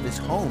location of his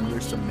home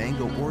near some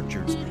mango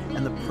orchards,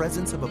 and the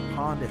presence of a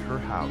pond at her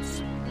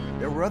house.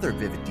 There were other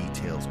vivid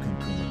details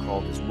Kumkum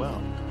recalled as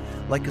well,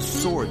 like a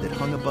sword that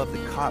hung above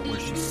the cot where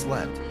she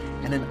slept,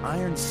 and an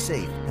iron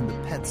safe and the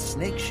pet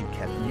snake she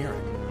kept near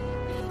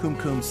it.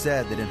 Kumkum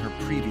said that in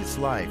her previous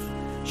life,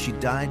 she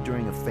died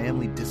during a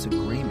family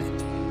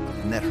disagreement,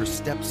 and that her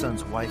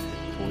stepson's wife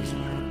had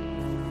poisoned her.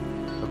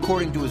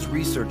 According to his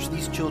research,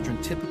 these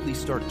children typically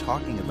start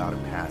talking about a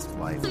past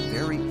life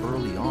very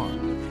early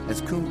on,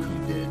 as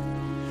Kumkum did,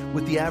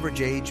 with the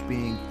average age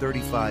being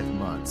 35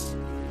 months.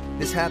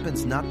 This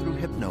happens not through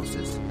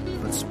hypnosis,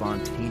 but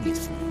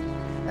spontaneously,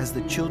 as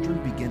the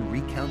children begin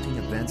recounting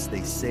events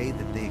they say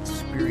that they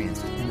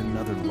experienced in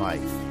another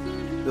life.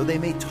 Though they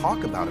may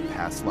talk about a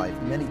past life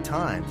many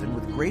times and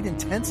with great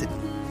intensity,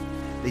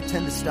 they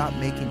tend to stop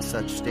making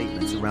such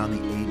statements around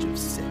the age of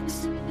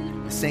 6.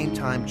 The same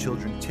time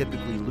children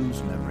typically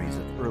lose memories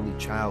of early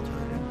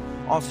childhood,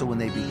 and also when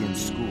they begin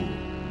school,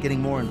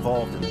 getting more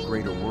involved in the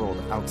greater world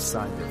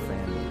outside their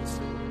families.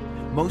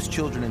 Most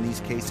children in these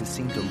cases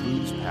seem to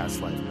lose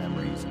past life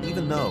memories,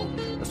 even though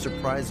a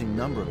surprising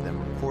number of them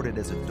reported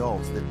as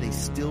adults that they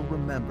still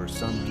remember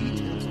some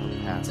details of a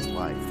past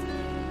life.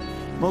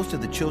 Most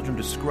of the children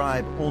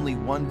describe only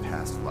one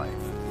past life.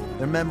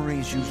 Their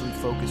memories usually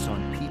focus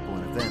on people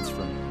and events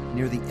from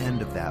near the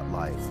end of that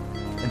life,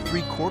 and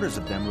 3/4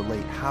 of them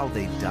relate how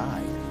they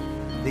died.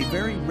 They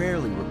very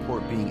rarely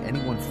report being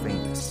anyone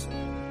famous.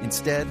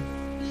 Instead,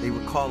 they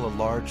recall a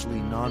largely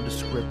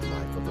nondescript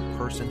life of a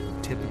person who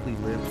typically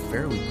lived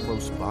fairly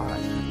close by,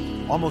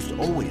 almost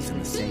always in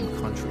the same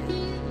country.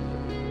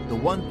 The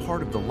one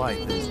part of the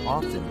life that is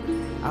often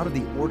out of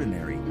the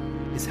ordinary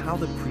is how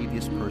the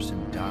previous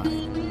person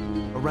died.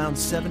 Around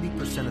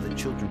 70% of the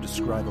children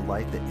describe a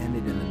life that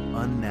ended in an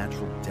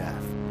unnatural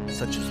death,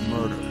 such as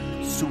murder,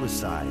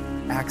 suicide,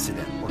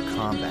 accident, or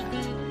combat.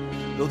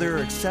 Though there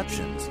are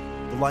exceptions,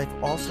 the life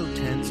also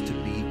tends to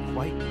be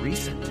quite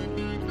recent.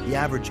 The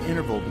average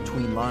interval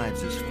between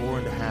lives is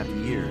 4.5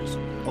 years.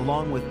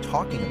 Along with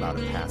talking about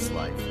a past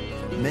life,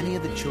 many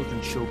of the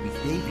children show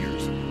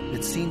behaviors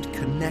that seemed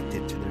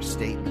connected to their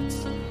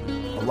statements.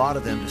 A lot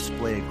of them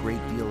display a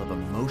great deal of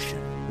emotion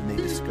when they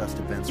discussed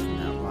events from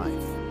that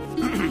life.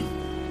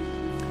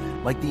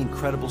 Like the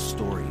incredible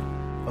story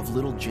of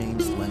little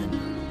James Lennon,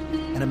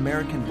 an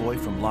American boy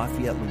from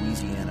Lafayette,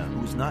 Louisiana, who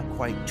was not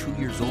quite 2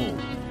 years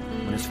old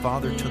when his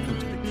father took him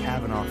to the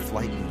Cavanaugh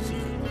Flight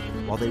Museum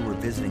while they were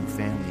visiting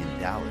family in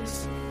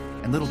Dallas.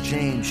 And little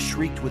James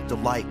shrieked with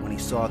delight when he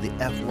saw the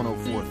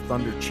F-104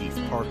 Thunder Chief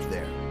parked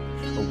there,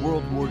 a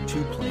World War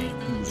II plane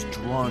he was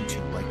drawn to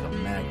like a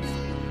magnet.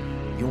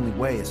 The only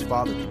way his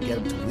father could get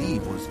him to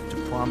leave was to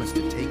promise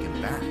to take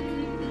him back.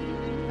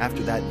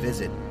 After that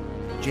visit,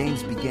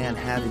 James began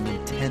having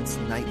intense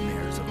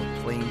nightmares of a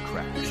plane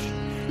crash.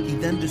 He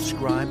then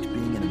described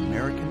being an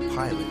American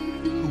pilot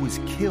who was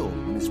killed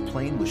when his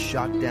plane was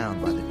shot down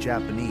by the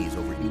Japanese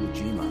over Iwo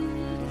Jima.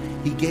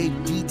 He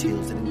gave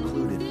details that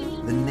included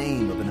the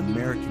name of an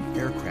American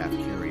aircraft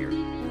carrier,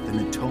 the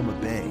Natoma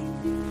Bay,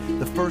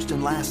 the first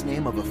and last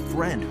name of a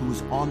friend who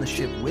was on the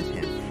ship with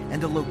him,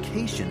 and a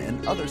location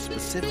and other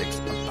specifics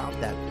about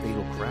that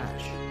fatal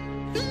crash.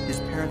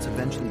 His parents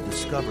eventually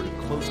discovered a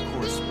close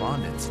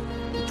correspondence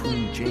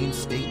between James'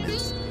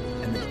 statements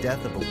and the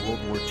death of a World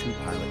War II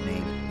pilot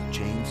named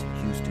James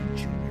Houston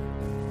Jr.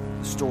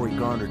 The story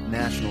garnered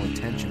national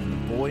attention, and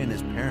the boy and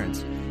his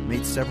parents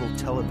made several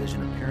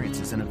television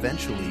appearances and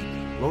eventually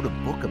wrote a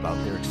book about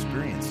their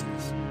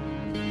experiences.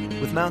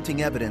 With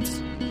mounting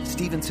evidence,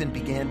 Stevenson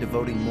began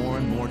devoting more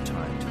and more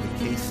time to the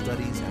case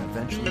studies and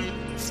eventually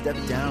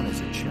stepped down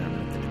as a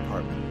chairman of the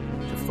department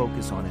to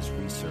focus on his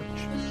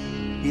research.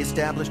 He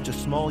established a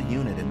small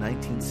unit in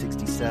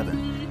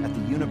 1967 at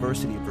the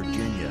University of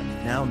Virginia,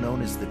 now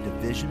known as the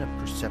Division of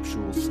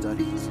Perceptual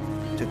Studies,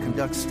 to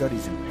conduct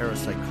studies in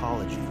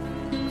parapsychology,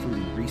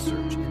 including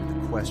research into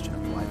the question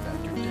of life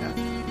after death.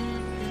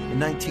 In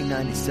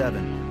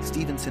 1997,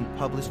 Stevenson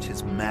published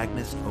his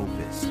magnus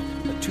opus,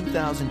 a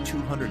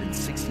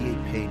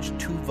 2,268-page,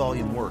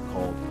 2-volume work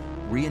called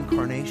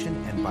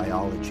Reincarnation and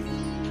Biology.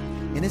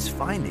 In his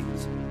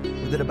findings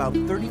were that about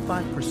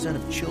 35%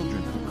 of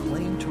children who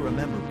claim to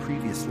remember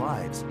previous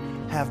lives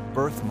have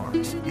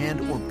birthmarks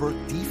and or birth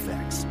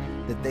defects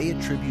that they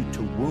attribute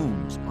to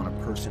wounds on a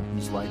person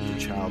whose life the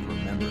child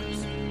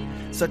remembers,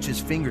 such as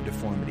finger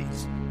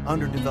deformities,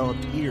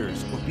 underdeveloped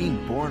ears, or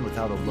being born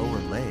without a lower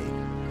leg.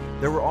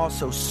 There were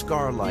also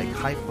scar-like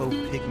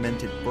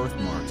hypopigmented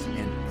birthmarks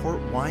and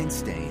port wine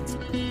stains,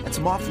 and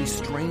some awfully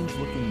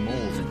strange-looking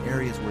moles in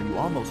areas where you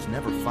almost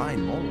never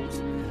find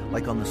moles,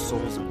 like on the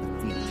soles of the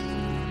feet.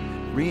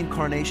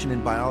 Reincarnation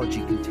in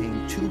Biology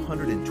contained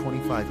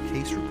 225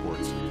 case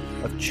reports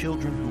of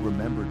children who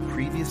remembered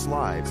previous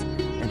lives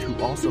and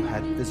who also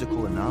had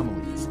physical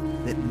anomalies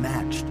that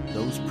matched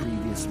those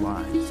previous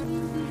lives.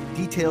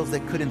 Details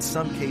that could in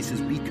some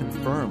cases be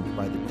confirmed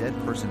by the dead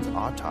person's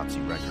autopsy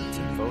records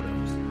and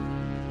photos.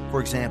 For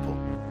example,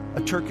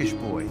 a Turkish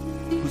boy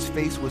whose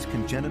face was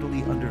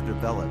congenitally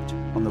underdeveloped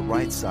on the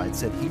right side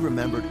said he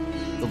remembered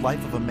the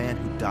life of a man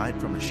who died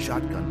from a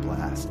shotgun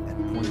blast at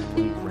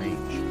point-blank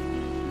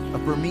range. A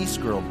Burmese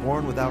girl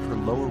born without her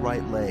lower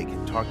right leg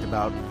talked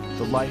about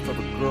the life of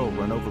a girl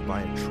run over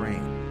by a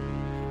train.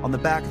 On the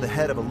back of the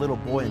head of a little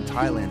boy in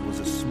Thailand was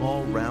a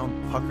small,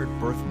 round, puckered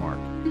birthmark,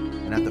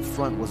 and at the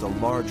front was a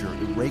larger,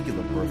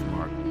 irregular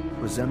birthmark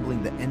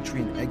resembling the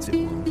entry and exit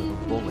wounds of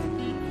a bullet.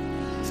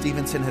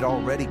 Stevenson had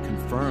already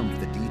confirmed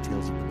the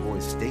details of the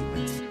boy's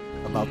statements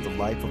about the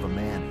life of a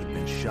man who'd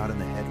been shot in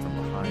the head from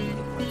behind with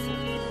a rifle.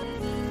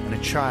 And a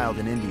child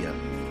in India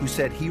who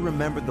said he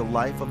remembered the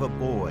life of a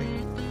boy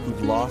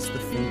who'd lost the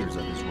fingers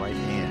of his right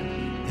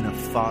hand in a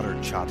fodder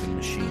chopping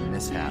machine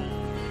mishap,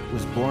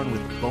 was born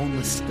with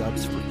boneless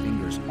stubs for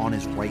fingers on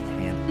his right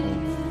hand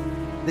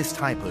only. This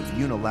type of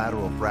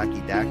unilateral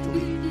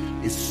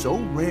brachydactyly is so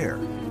rare,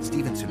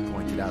 Stevenson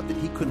pointed out, that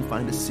he couldn't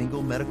find a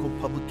single medical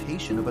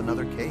publication of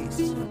another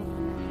case.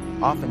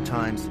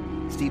 Oftentimes,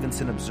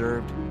 Stevenson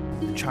observed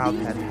the child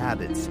had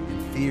habits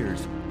and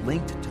fears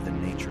linked to the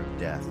nature of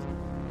death.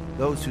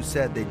 Those who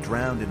said they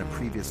drowned in a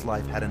previous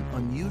life had an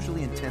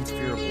unusually intense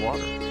fear of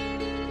water.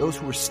 Those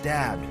who were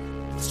stabbed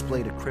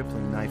displayed a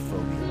crippling knife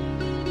phobia,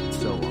 and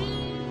so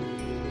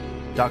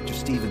on. Dr.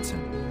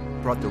 Stevenson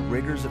brought the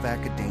rigors of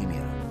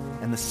academia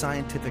and the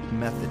scientific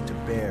method to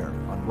bear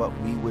on what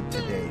we would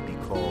today be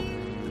called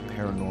the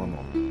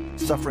paranormal,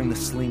 suffering the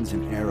slings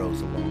and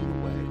arrows along the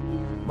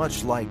way,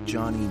 much like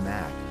John E.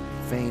 Mack,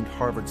 famed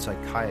Harvard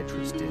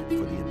psychiatrist, did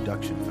for the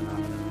abduction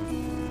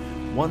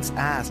phenomenon. Once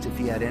asked if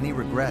he had any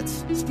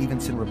regrets,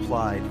 Stevenson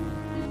replied,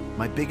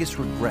 "My biggest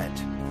regret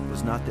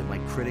was not that my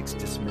critics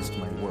dismissed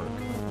my work,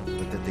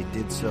 but that they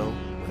did so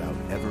without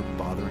ever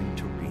bothering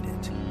to read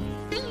it."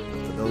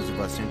 But for those of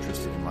us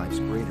interested in life's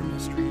greater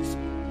mysteries,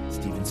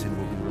 Stevenson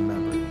will be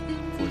remembered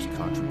for his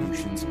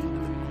contributions into the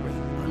great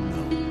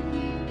unknown.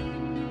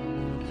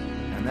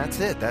 And that's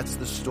it. That's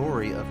the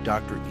story of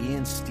Dr.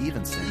 Ian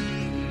Stevenson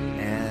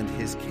and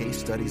his case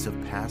studies of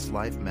past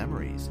life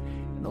memories.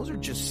 And those are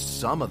just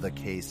some of the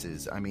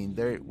cases. I mean,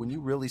 when you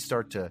really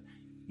start to,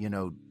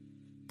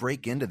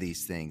 break into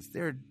these things,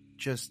 they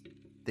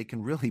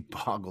can really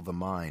boggle the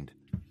mind.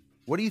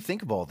 What do you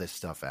think of all this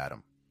stuff,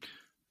 Adam?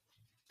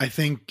 I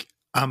think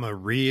I'm a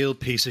real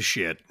piece of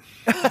shit.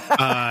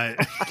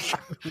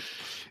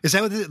 Is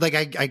that what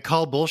I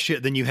call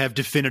bullshit? Then you have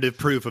definitive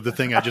proof of the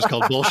thing I just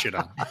called bullshit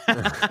on.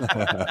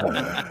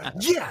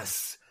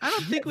 Yes. I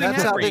don't think we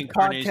That's had how this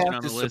reincarnation podcast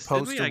on the is list.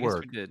 supposed Did we? to I guess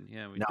work. we did.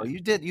 Yeah, we No,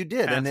 did. you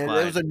did, and there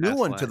was a new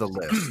one to the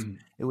list.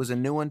 It was a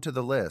new one to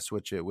the list,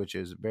 which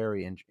is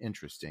very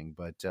interesting.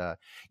 But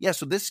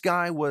so this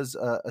guy was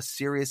a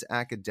serious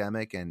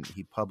academic, and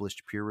he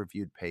published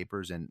peer-reviewed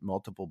papers and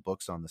multiple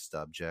books on the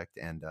subject.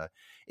 And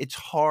it's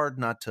hard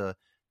not to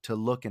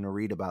look and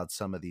read about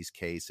some of these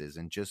cases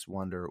and just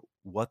wonder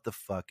what the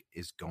fuck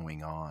is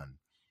going on.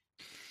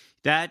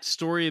 That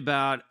story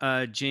about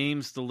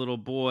James, the little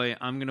boy,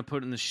 I'm going to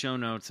put in the show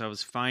notes. I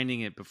was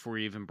finding it before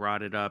you even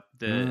brought it up.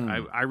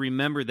 I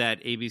remember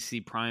that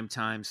ABC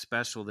primetime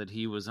special that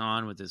he was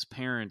on with his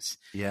parents.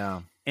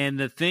 Yeah. And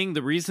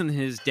the reason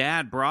his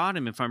dad brought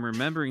him, if I'm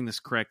remembering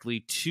this correctly,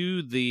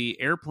 to the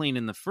airplane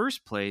in the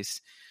first place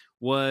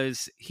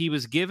was he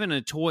was given a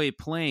toy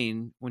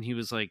plane when he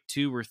was like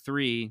 2 or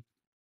 3.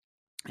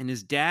 And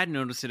his dad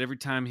noticed that every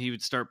time he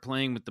would start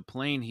playing with the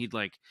plane, he'd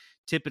like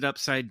tip it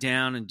upside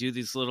down and do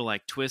these little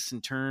like twists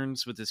and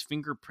turns with his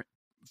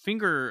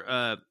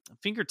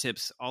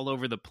fingertips all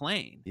over the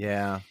plane.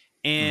 Yeah.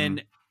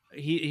 And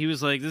he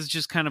was like, this is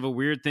just kind of a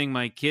weird thing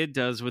my kid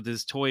does with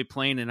his toy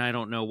plane, and I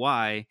don't know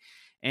why.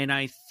 And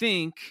I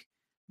think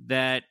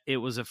that it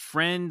was a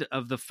friend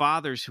of the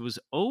father's who was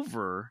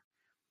over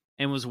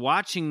and was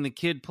watching the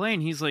kid play,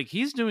 and he's like,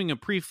 he's doing a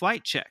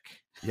pre-flight check.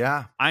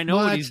 Yeah. I know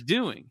what he's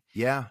doing.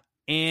 Yeah.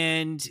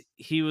 And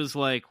he was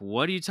like,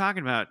 what are you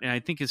talking about? And I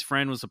think his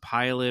friend was a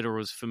pilot or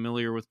was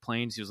familiar with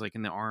planes. He was like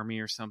in the Army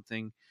or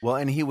something. Well,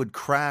 and he would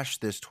crash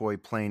this toy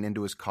plane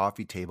into his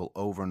coffee table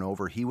over and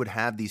over. He would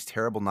have these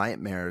terrible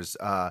nightmares.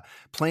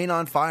 Plane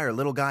on fire,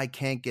 little guy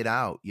can't get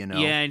out, Yeah,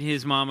 and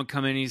his mom would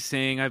come in, he's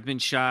saying, I've been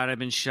shot.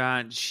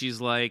 And she's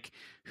like,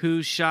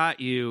 who shot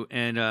you?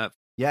 And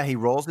yeah, he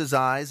rolls his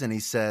eyes and he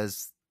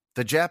says,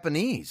 the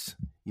Japanese,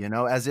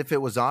 as if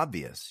it was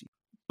obvious.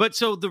 But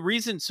so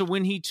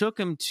when he took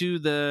him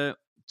to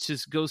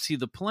go see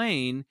the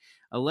plane,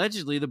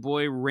 allegedly the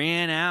boy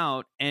ran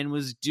out and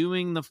was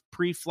doing the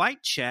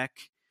pre-flight check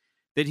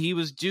that he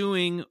was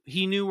doing.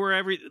 He knew where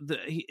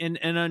in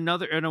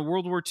a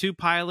World War II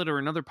pilot or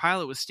another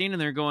pilot was standing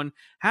there going,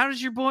 "How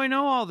does your boy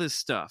know all this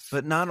stuff?"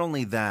 But not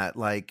only that,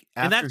 like,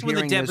 and after that's when the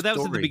hearing dad. this But that was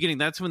at the story- beginning.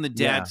 That's when the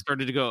dad Yeah.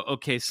 started to go,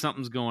 "Okay,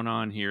 something's going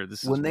on here.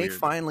 This is when they weird."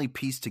 finally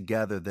pieced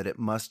together that it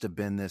must have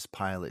been this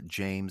pilot,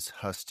 James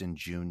Huston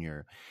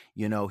Jr.,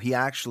 you know, he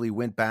actually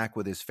went back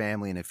with his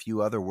family and a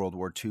few other World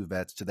War II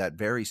vets to that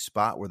very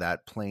spot where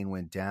that plane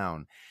went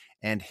down.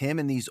 And him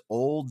and these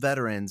old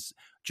veterans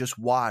just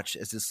watched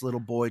as this little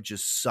boy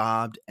just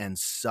sobbed and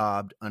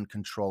sobbed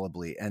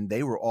uncontrollably. And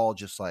they were all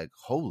just like,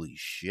 holy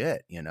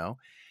shit, you know?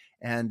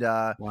 And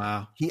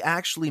Wow. he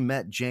actually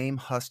met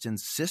James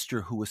Huston's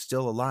sister, who was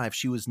still alive.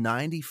 She was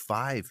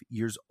 95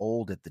 years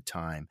old at the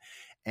time.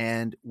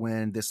 And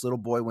when this little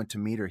boy went to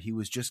meet her, he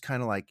was just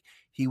kind of like,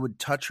 he would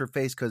touch her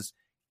face because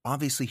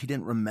obviously he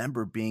didn't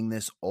remember being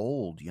this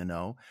old, you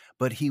know,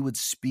 but he would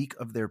speak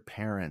of their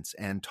parents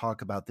and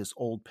talk about this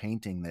old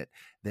painting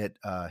that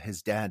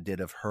his dad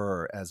did of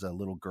her as a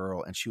little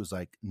girl. And she was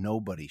like,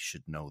 nobody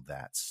should know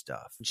that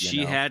stuff. you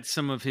She know? had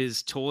some of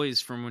his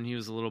toys from when he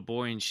was a little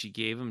boy, and she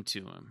gave them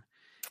to him.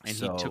 And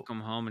he took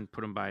them home and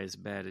put them by his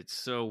bed. It's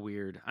so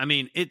weird. I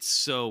mean, it's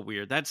so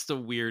weird. That's the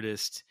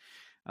weirdest,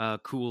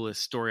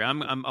 coolest story.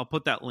 I'll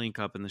put that link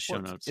up in the show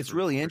notes. It's for-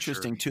 really for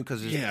interesting sure. too,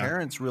 because his Yeah.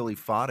 parents really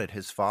fought it.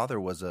 His father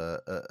was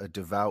a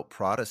devout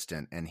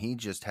Protestant, and he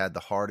just had the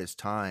hardest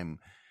time,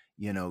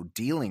 you know,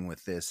 dealing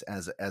with this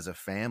as a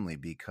family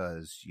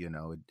because, you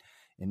know,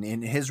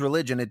 in his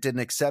religion, it didn't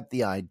accept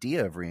the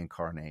idea of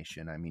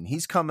reincarnation. I mean,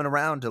 he's coming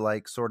around to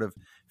like sort of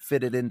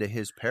fit it into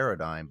his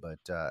paradigm, but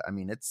I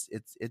mean,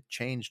 it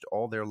changed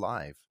all their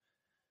life.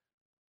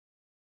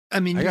 I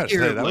mean, I you gotta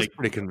hear say, of, that was like,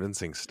 pretty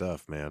convincing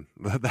stuff, man.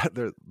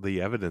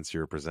 The evidence you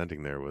were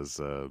presenting there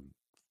was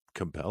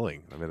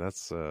compelling. I mean,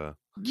 that's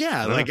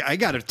yeah, I don't like know. I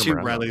got it Come too,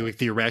 around Riley, on with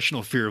the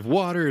irrational fear of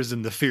waters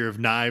and the fear of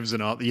knives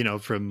and all, you know,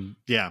 from,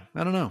 yeah,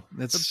 I don't know. The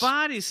That's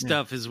body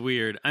stuff is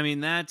weird. I mean,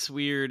 that's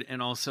weird.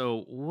 And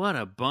also, what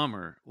a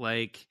bummer.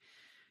 Like,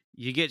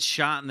 you get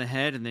shot in the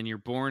head and then you're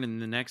born in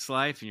the next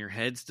life and your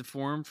head's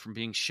deformed from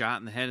being shot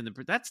in the head.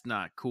 That's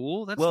not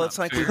cool. That's Well, not it's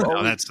like fair. we've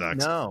always, that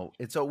sucks.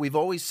 no, we've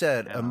always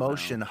said I don't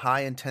emotion, know.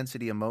 high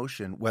intensity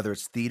emotion, whether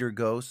it's theater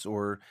ghosts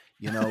or,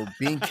 you know,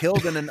 being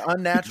killed in an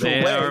unnatural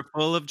They way, are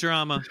full of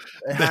drama.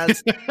 it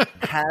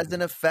has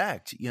an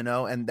effect, you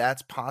know, and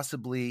that's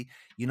possibly,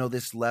 you know,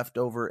 this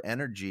leftover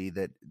energy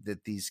that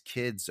these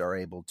kids are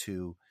able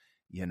to,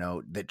 you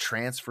know, that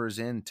transfers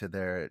into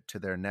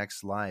their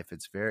next life.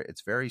 It's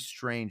very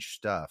strange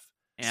stuff.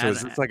 So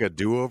is this like a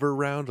do-over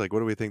round? Like, what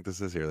do we think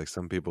this is here? Like,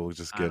 some people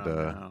just I get don't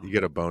know. you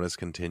get a bonus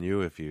continue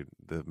if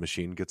the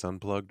machine gets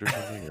unplugged or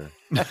something.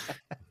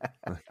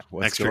 Or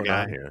what's Extra going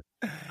guy. on here?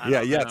 I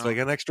Yeah, don't it's know. like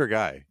an extra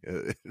guy.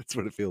 It's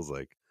what it feels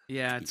like.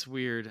 Yeah, it's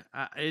weird.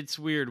 It's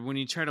weird when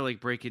you try to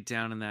like break it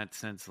down in that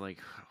sense. Like,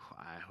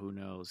 who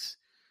knows?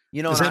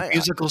 You know, Is and that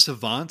musical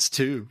savants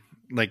too?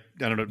 Like,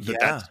 I don't know. Yeah.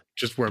 That's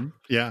just where,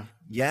 yeah.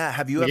 yeah.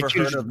 Have you Like, ever a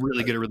kid's heard of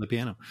really good at the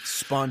piano?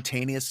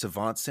 spontaneous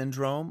savant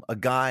syndrome? A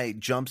guy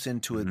jumps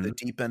into the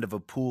deep end of a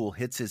pool,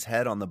 hits his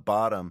head on the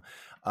bottom,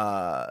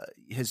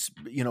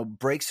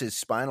 breaks his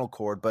spinal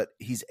cord, but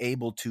he's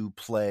able to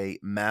play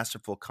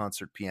masterful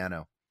concert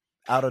piano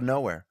out of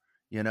nowhere,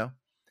 you know?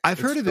 I've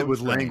heard It's of it so with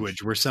strange.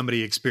 language where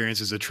somebody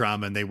experiences a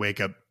trauma and they wake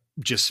up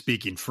just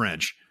speaking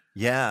French.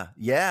 Yeah.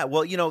 Yeah.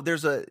 Well, you know,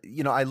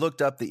 I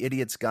looked up the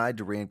Idiot's Guide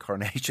to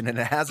Reincarnation and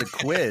it has a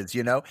quiz,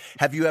 you know.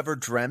 Have you ever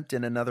dreamt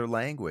in another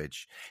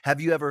language? Have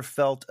you ever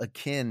felt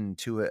akin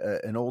to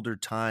an older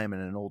time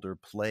and an older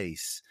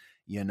place?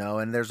 You know,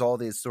 and there's all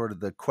these sort of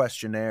the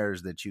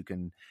questionnaires that you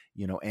can,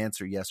 you know,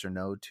 answer yes or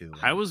no to.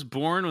 I was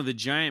born with a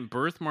giant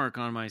birthmark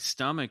on my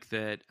stomach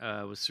that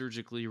was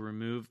surgically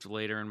removed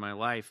later in my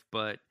life,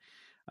 but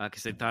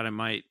because I thought it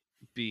might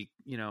be,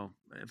 you know,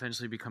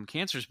 eventually become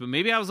cancerous, but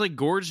maybe I was like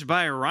gorged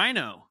by a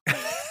rhino.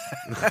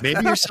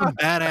 Maybe you're some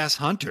badass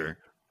hunter.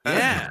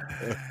 Yeah.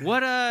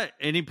 What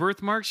any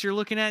birthmarks you're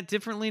looking at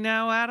differently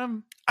now,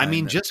 Adam? I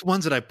mean, just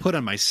ones that I put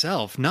on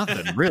myself.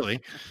 Nothing really.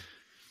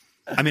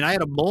 I mean, I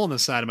had a mole on the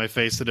side of my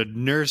face that a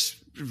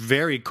nurse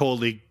very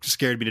coldly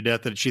scared me to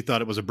death that she thought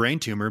it was a brain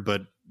tumor,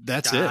 but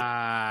that's it.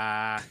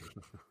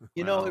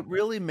 You know, it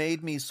really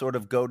made me sort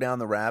of go down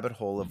the rabbit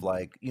hole of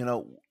like, you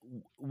know,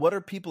 what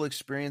are people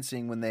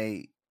experiencing when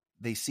they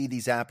see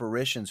these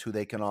apparitions who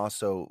they can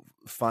also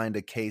find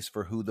a case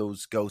for who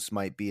those ghosts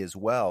might be as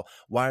well?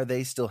 Why are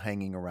they still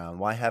hanging around?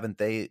 Why haven't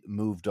they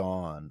moved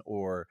on?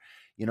 Or,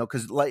 you know,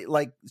 because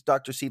like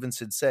Dr.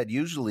 Stevenson said,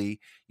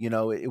 usually, you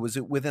know, it was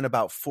within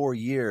about 4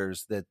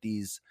 years that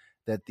these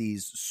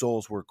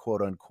souls were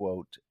quote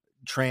unquote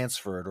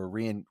transferred or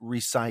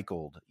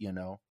recycled, you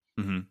know?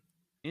 Mm-hmm.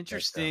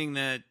 Interesting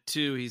that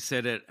too. He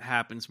said it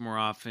happens more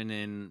often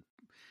in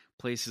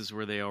places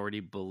where they already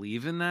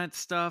believe in that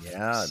stuff.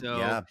 Yeah, So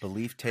yeah.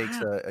 Belief takes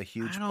a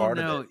huge I don't part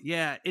know. of it.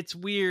 Yeah, it's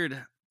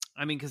weird.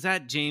 I mean, because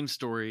that James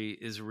story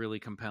is really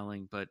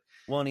compelling, but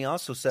well, and he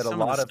also said a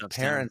some of lot the of stuff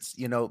parents,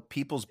 sounds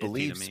people's iffy to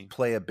beliefs me.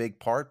 play a big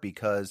part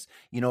because,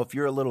 if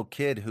you're a little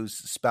kid who's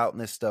spouting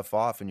this stuff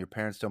off and your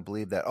parents don't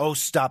believe that, oh,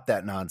 stop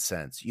that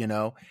nonsense,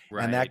 and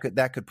Right.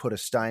 that could put a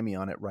stymie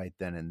on it right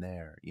then and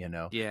there,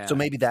 So Yeah.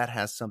 maybe that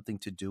has something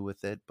to do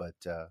with it, but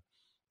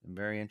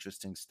very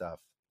interesting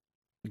stuff.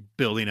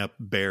 Building up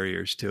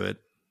barriers to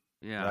it.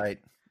 Yeah.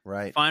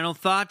 Right. Final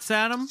thoughts,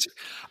 Adam?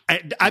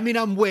 I mean,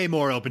 I'm way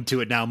more open to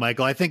it now,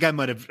 Michael. I think I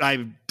might have.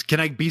 Can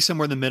I be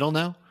somewhere in the middle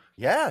now?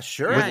 Yeah,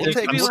 sure. Yeah, we'll it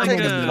take could be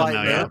like a flight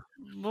now, there. yeah.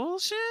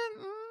 Bullshit?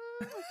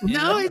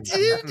 No,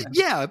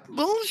 yeah,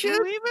 bullshit.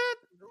 Believe it?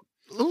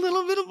 A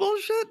little bit of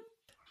bullshit.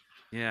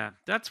 Yeah,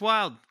 that's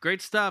wild.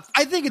 Great stuff.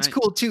 I think it's Nice.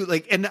 cool too.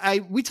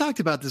 We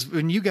talked about this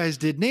when you guys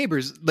did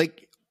Neighbors. A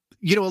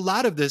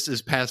lot of this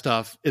is passed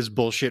off as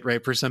bullshit,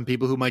 right? For some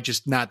people who might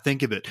just not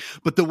think of it.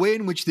 But the way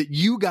in which that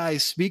you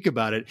guys speak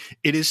about it,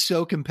 it is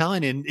so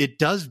compelling, and it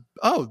does.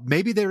 Oh,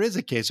 maybe there is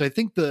a case. So I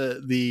think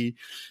the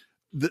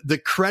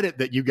credit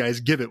that you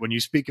guys give it when you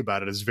speak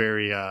about it is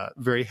very,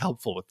 very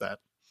helpful with that.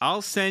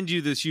 I'll send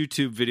you this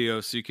YouTube video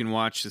so you can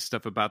watch the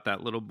stuff about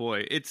that little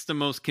boy. It's the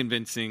most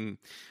convincing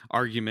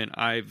argument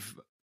I've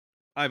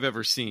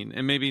ever seen,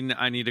 and maybe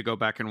I need to go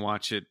back and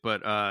watch it.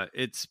 But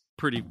it's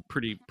pretty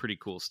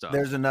cool stuff.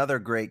 There's another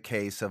great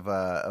case of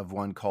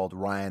one called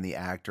Ryan the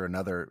actor,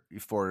 another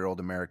 4-year-old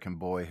American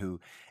boy who,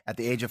 at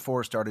the age of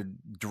 4, started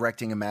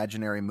directing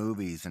imaginary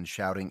movies and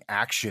shouting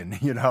action,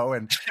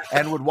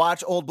 and would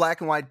watch old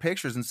black and white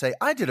pictures and say,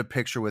 "I did a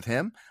picture with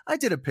him. I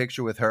did a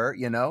picture with her,"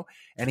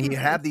 and he'd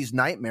have these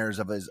nightmares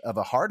of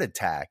a heart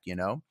attack.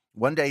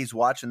 One day he's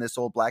watching this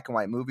old black and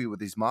white movie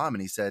with his mom,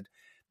 and he said,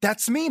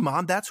 "That's me,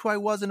 Mom. That's who I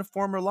was in a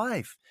former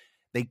life."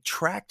 They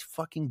tracked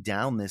fucking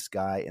down this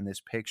guy in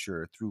this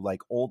picture through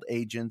like old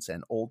agents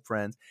and old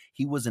friends.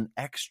 He was an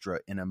extra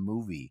in a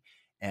movie.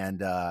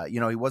 And,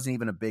 he wasn't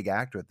even a big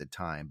actor at the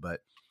time. But,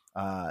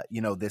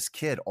 this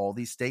kid, all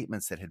these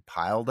statements that had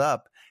piled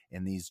up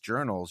in these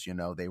journals,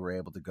 they were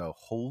able to go,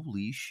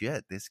 holy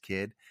shit, this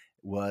kid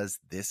was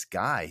this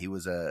guy. He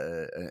was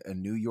a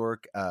New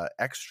York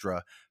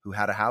extra who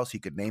had a house. He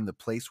could name the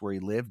place where he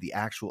lived, the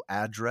actual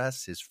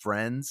address, his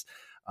friends.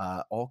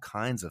 All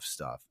kinds of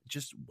stuff,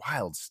 just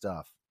wild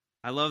stuff.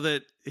 I love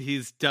that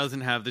he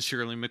doesn't have the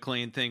Shirley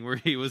MacLaine thing where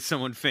he was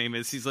someone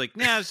famous. He's like,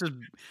 nah, I was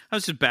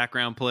just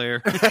background player.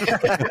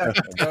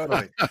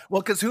 Totally.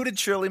 Well, because who did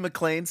Shirley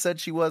MacLaine said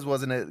she was?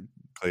 Wasn't it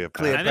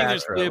Cleopatra? I think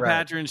there's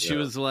Cleopatra, right. and she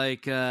was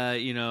like, a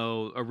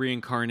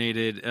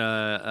reincarnated.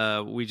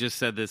 We just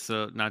said this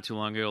not too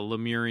long ago.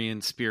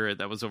 Lemurian spirit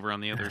that was over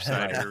on the other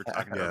side. We were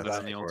talking about this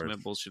in the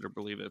Ultimate Bullshit or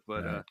Believe It,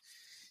 but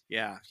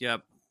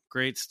yep.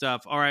 Great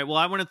stuff. All right. Well,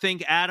 I want to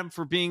thank Adam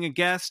for being a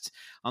guest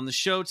on the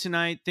show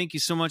tonight. Thank you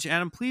so much,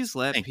 Adam. Please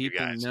let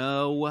people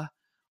know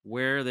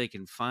where they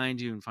can find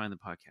you and find the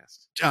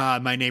podcast.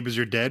 My Neighbors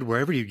Are Dead,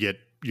 wherever you get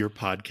your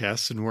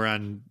podcasts. And we're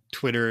on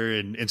Twitter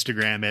and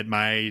Instagram at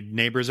My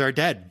Neighbors Are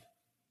Dead.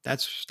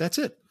 That's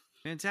it.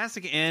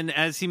 Fantastic. And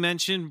as he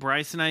mentioned,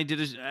 Bryce and I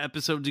did an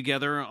episode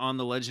together on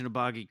the Legend of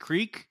Boggy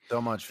Creek.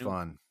 So much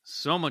fun.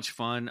 So much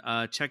fun.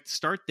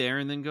 Start there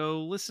and then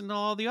go listen to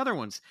all the other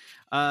ones.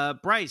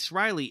 Bryce,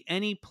 Riley,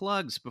 any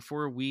plugs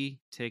before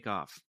we take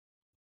off?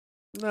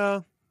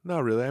 No,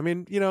 not really. I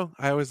mean,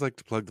 I always like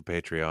to plug the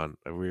Patreon.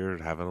 We're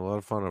having a lot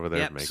of fun over there.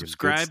 Yep, making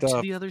subscribe good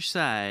stuff. to the other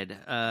side.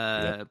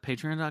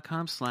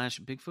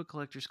 Patreon.com/Bigfoot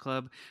Collectors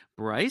Club.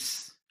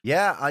 Bryce?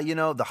 Yeah,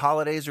 the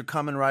holidays are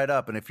coming right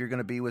up. And if you're going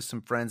to be with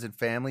some friends and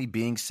family,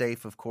 being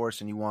safe, of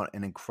course, and you want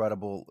an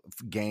incredible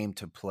game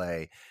to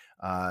play,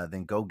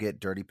 then go get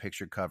Dirty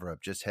Picture Cover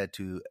Up. Just head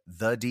to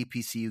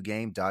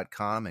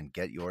thedpcugame.com and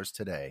get yours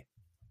today.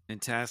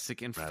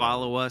 Fantastic. And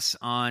follow us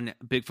on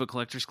Bigfoot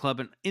Collectors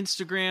Club on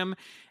Instagram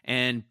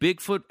and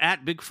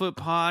Bigfoot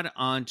Pod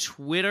on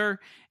Twitter.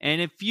 And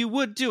if you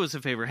would do us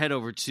a favor, head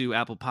over to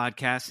Apple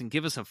Podcasts and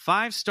give us a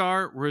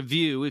 5-star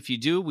review. If you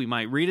do, we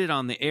might read it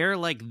on the air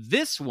like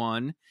this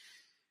one.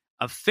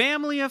 A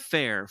Family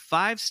Affair,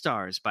 5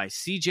 stars by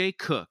CJ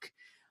Cook.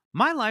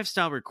 My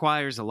lifestyle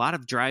requires a lot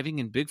of driving,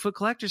 and Bigfoot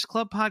Collectors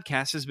Club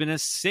podcast has been a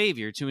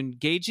savior to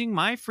engaging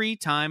my free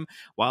time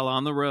while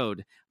on the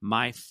road.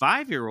 My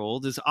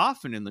 5-year-old is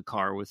often in the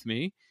car with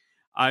me.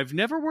 I've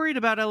never worried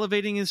about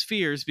elevating his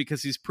fears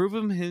because he's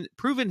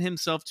proven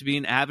himself to be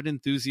an avid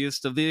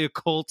enthusiast of the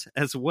occult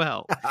as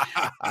well.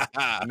 Nice.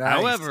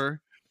 However,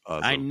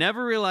 Awesome. I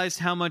never realized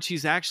how much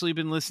he's actually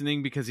been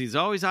listening because he's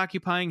always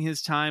occupying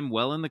his time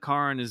well in the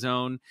car on his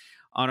own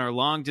on our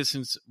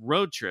long-distance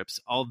road trips.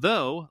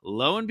 Although,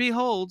 lo and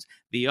behold,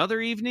 the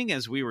other evening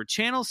as we were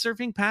channel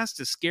surfing past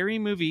a scary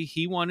movie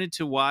he wanted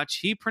to watch,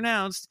 he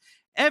pronounced,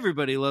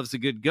 "Everybody loves a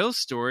good ghost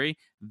story,"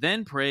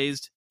 then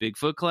praised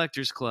Bigfoot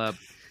Collectors Club.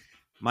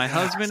 My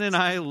husband and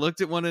I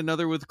looked at one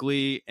another with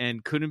glee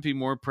and couldn't be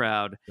more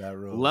proud. That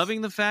rules.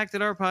 Loving the fact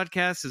that our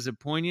podcast is a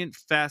poignant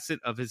facet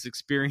of his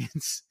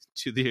experience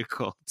to the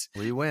occult.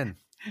 We win.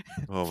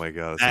 Oh my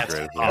God, that's the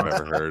greatest thing I've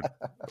ever heard.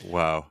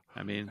 Wow.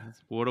 I mean,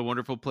 what a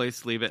wonderful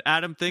place to leave it.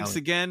 Adam, thanks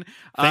again.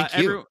 Thank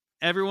you.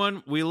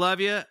 Everyone, we love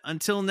you.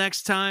 Until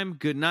next time,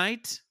 good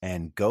night.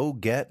 And go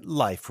get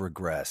life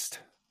regressed.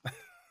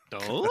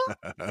 Oh?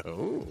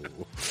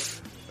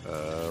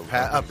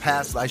 A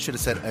past, I should have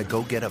said,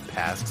 go get a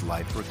past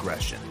life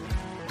regression.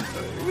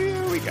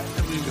 We got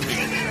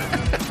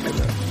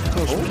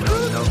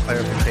No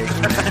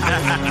clarification.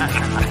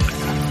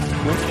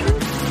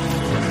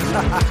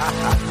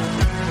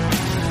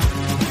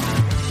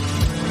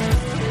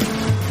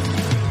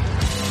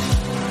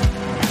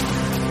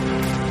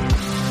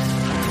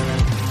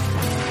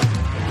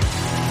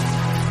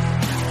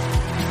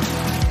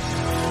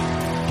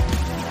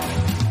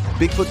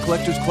 Bigfoot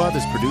Collectors Club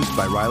is produced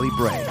by Riley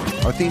Bray.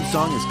 Our theme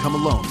song is Come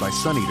Alone by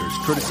Sun Eaters,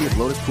 courtesy of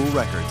Lotus Pool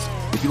Records.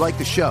 If you like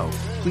the show,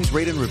 please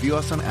rate and review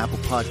us on Apple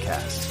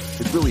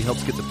Podcasts. It really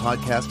helps get the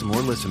podcast to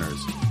more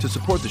listeners. To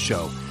support the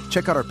show,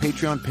 check out our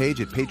Patreon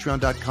page at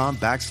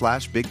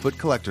patreon.com/Bigfoot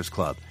Collectors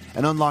Club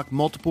and unlock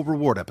multiple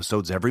reward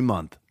episodes every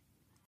month.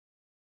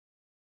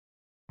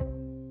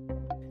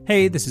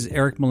 Hey, this is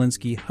Eric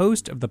Malinsky,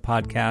 host of the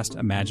podcast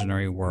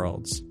Imaginary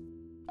Worlds.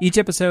 Each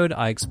episode,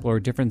 I explore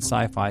different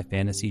sci-fi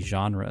fantasy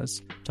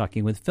genres,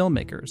 talking with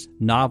filmmakers,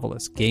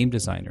 novelists, game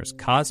designers,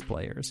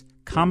 cosplayers,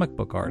 comic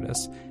book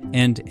artists,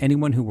 and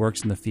anyone who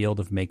works in the field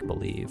of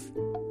make-believe.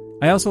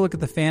 I also look at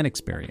the fan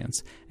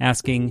experience,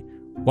 asking,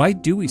 why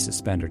do we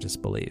suspend our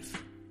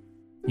disbelief?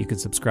 You can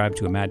subscribe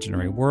to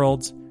Imaginary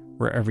Worlds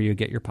wherever you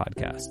get your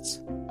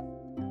podcasts.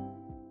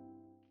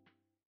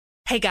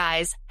 Hey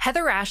guys,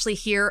 Heather Ashley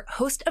here,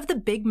 host of the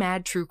Big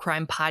Mad True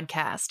Crime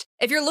Podcast.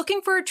 If you're looking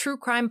for a true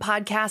crime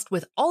podcast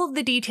with all of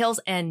the details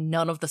and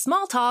none of the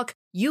small talk,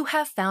 you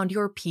have found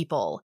your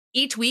people.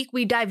 Each week,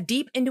 we dive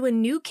deep into a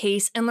new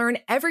case and learn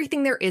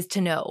everything there is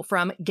to know,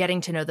 from getting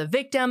to know the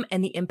victim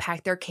and the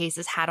impact their case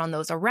has had on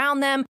those around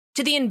them,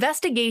 to the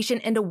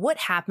investigation into what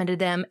happened to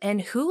them and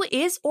who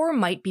is or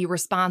might be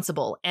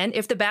responsible. And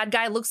if the bad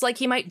guy looks like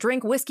he might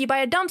drink whiskey by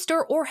a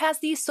dumpster or has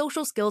the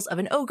social skills of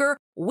an ogre,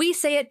 we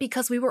say it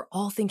because we were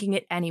all thinking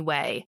it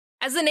anyway.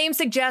 As the name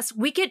suggests,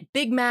 we get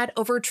big mad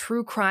over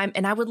true crime,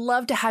 and I would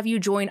love to have you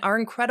join our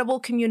incredible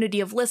community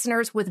of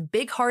listeners with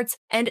big hearts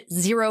and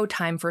zero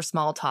time for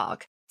small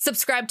talk.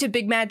 Subscribe to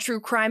Big Mad True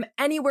Crime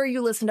anywhere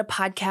you listen to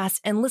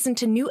podcasts and listen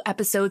to new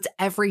episodes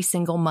every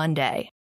single Monday.